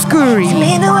 Wesley Scurry.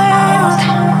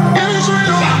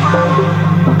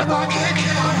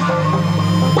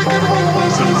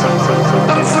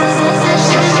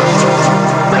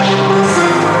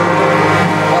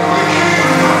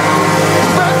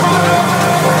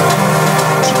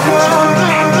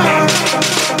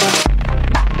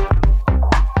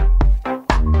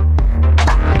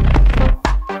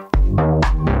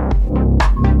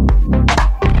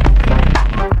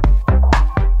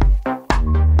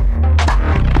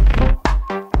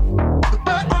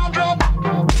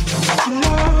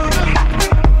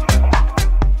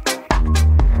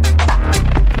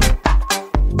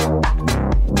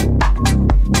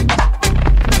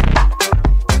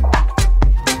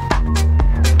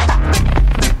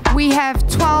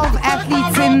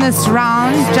 this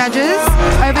round, judges.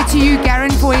 Over to you,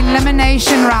 Garen, for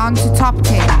elimination round to top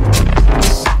 10.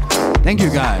 Thank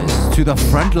you, guys. To the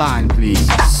front line, please.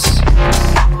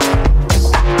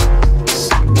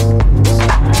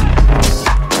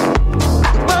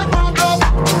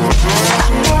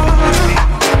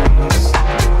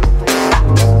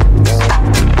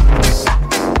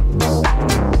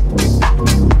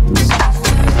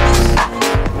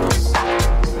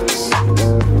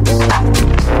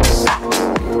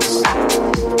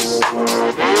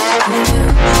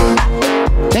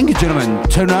 Thank you, gentlemen.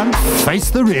 Turn around, face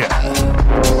the rear.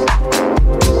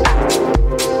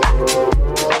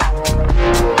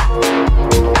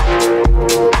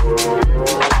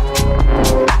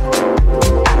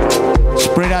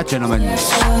 Spread out, gentlemen.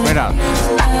 Spread out.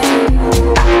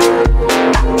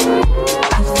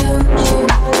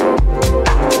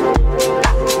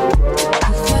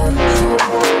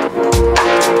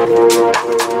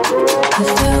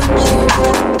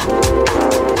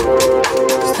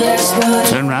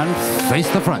 Turn around, face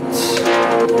the front.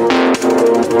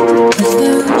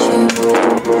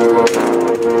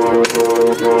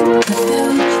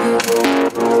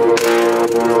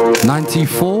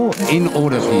 94 in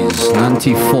order, please.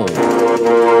 94.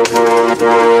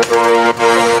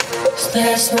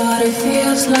 That's what it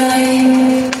feels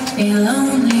like to be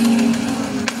lonely.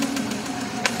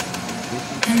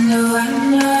 And though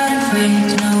I'm not afraid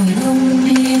to know it won't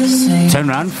be the same. Turn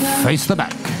around, face the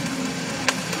back.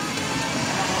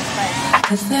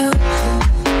 Without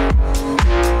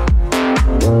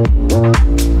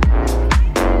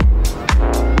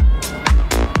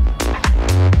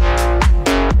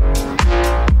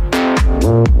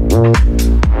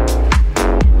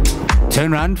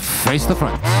Turn around, face the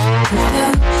front.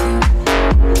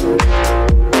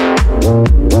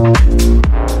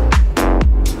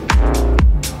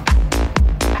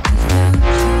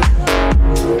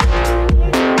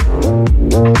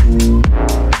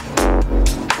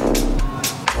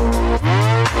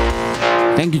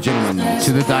 Thank you, gentlemen.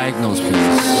 To the diagonals,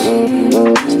 please.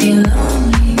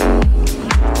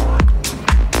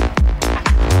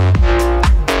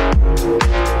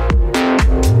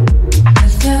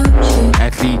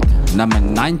 Athlete number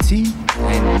 90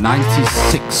 and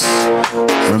 96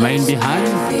 remain behind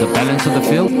the balance of the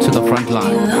field to the front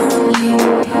line.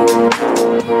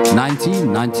 90,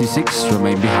 96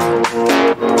 remain behind.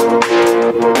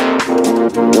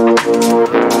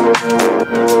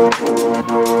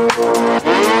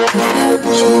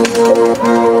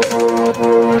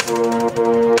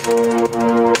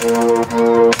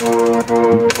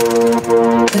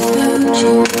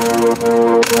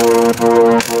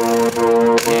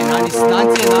 Yeah, 90 and 96.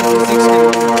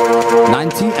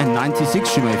 90 and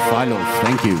 96, you may file off.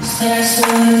 Thank you.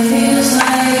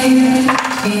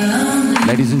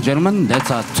 Ladies and gentlemen,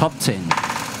 that's our top 10.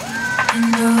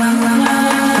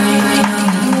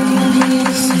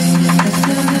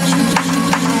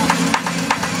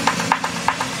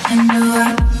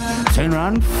 Turn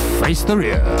around, face the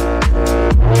rear.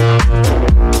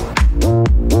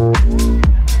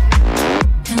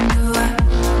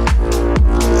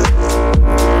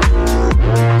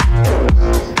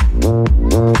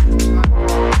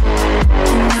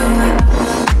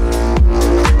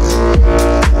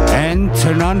 And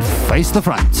turn around, face the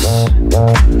front.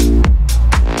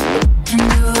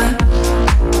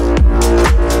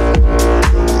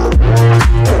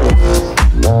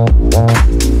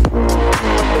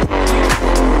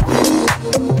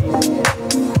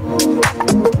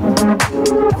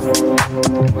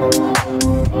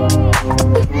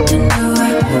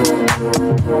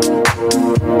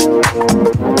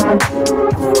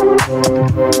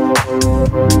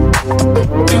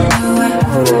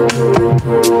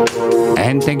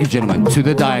 And thank you, gentlemen. To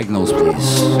the diagonals,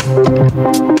 please.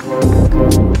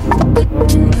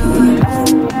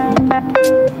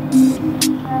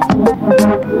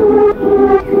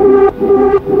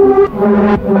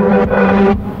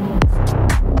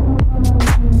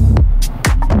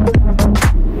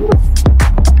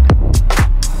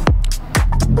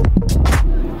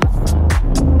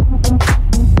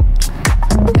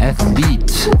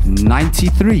 Athlete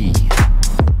 93.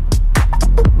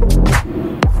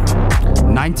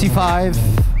 95,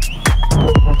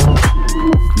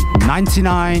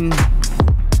 99,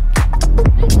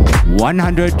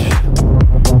 100,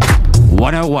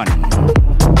 101.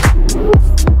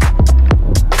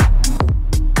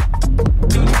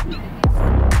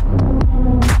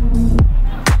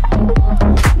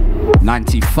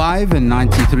 '95 and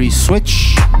 '93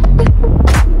 switch.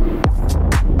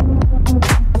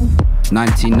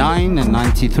 99 and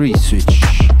 '93 switch.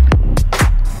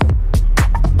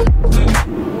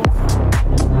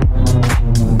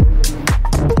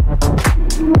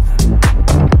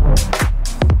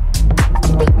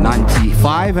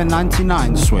 95 and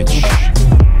 99 switch.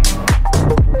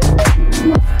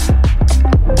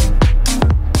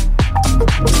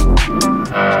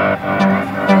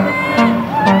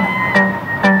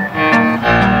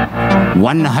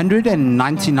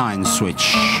 $199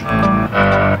 switch.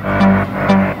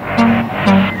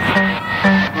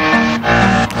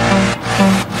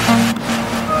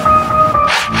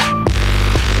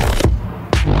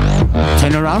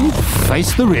 Turn around,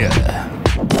 face the rear.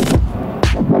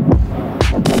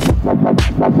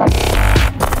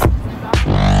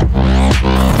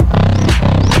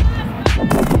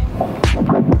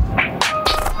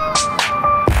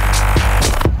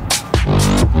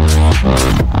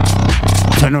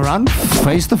 Turn around,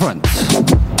 face the front.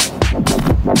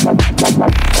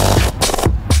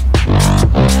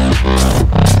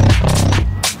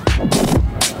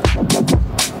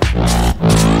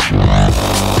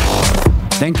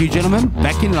 Thank you, gentlemen.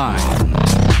 Back in line.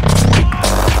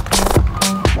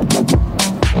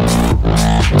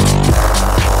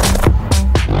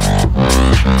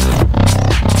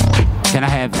 Can I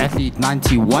have athlete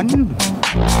 91,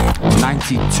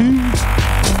 92,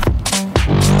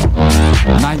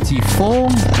 94,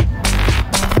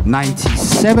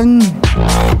 97,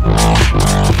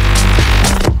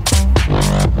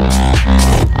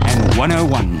 and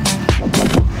 101,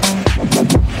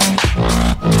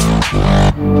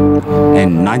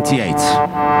 and 98.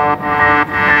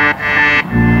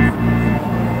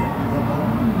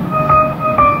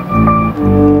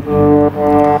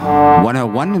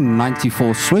 $101 and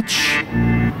 94 switch.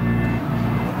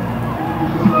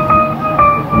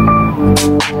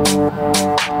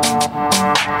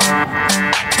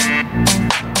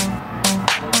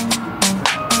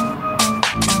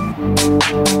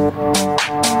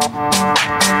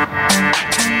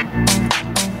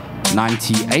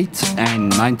 $98 and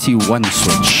 91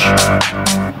 switch.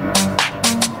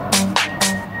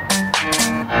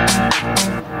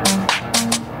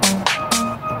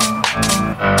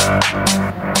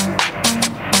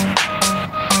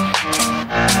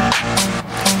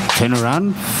 Turn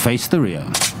around, face the rear.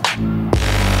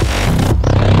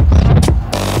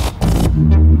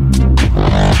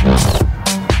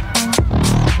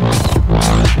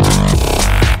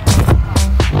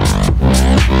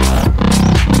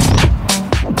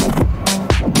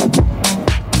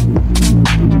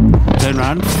 Turn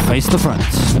around, face the front.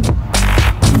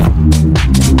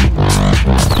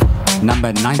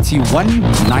 Number 91,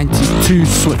 92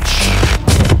 switch.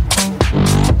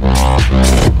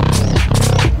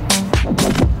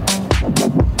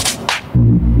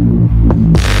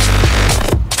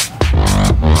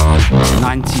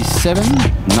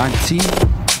 $97,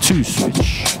 92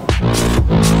 switch.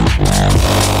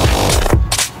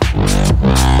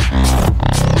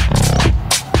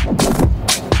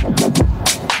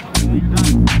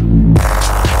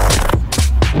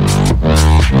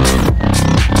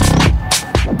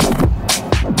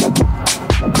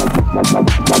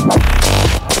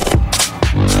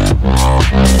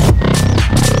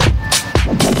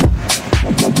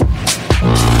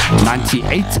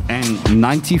 $98 and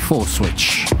 94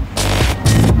 switch.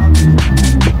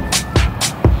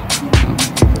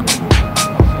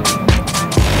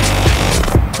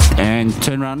 And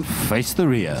turn around, face the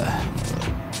rear.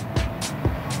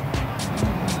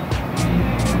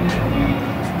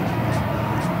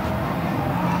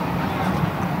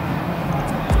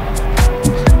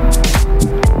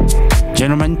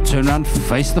 Gentlemen, turn around,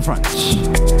 face the front.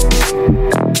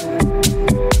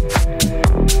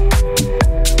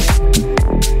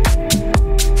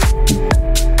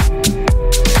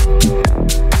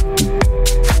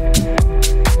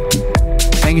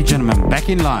 Thank you, gentlemen. Back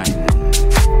in line.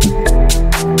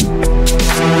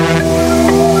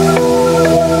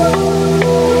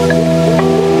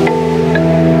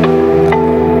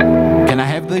 Can I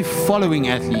have the following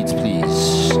athletes,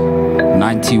 please?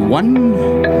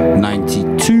 91,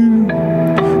 92,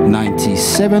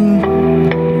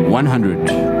 97,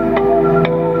 100.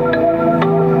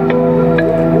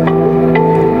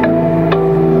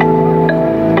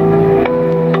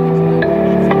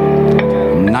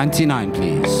 $99,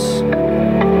 please.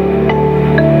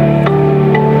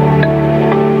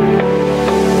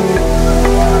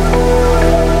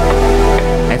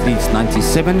 Athletes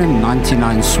 97 and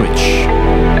 99 switch.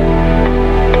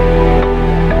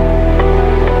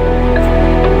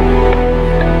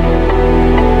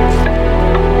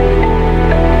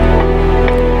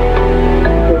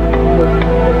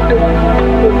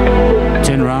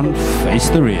 Turn around, face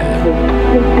the rear.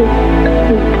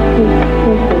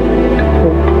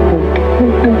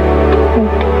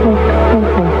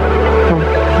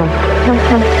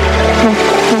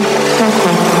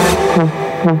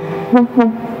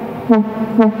 Turn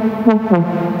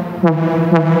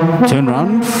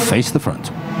around, face the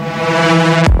front.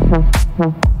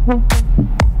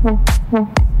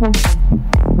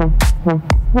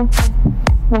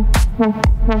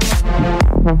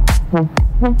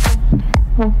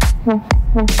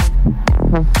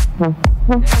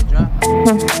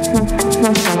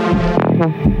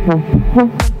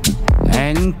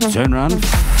 And turn around,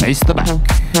 face the back.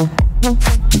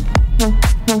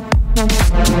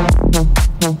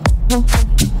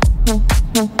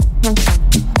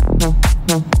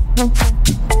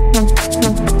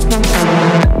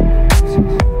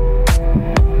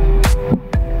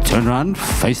 Turn around,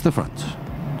 face the front.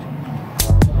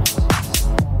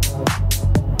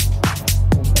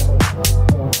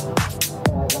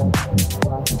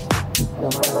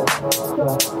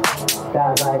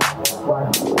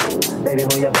 Baby,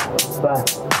 move your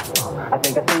butt. I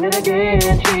think I seen it again.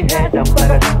 She had them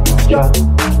like a truck.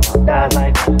 Dies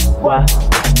like what?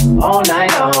 All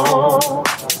night long.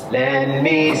 Let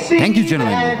me see. Thank you,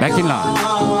 gentlemen. Back in line.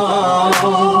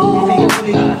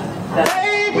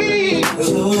 Baby,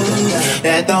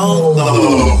 that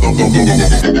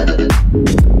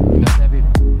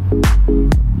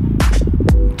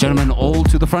Gentlemen, all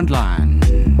to the front line.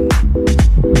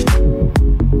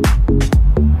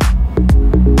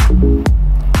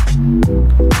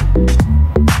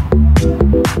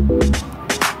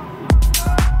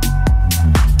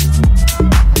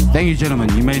 Thank you, gentlemen.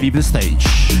 You may leave the stage.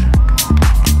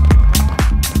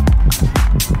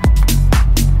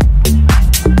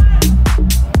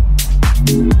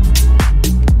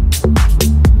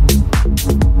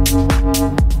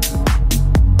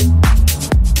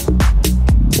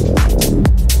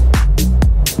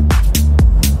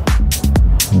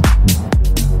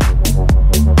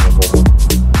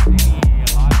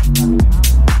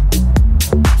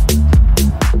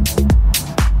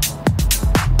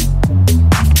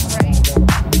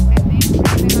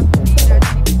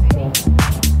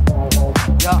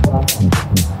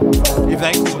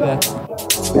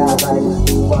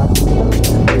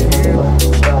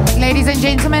 Ladies and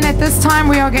gentlemen, at this time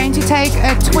we are going to take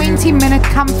a 20-minute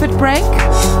comfort break.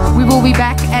 We will be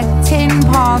back at 2:10.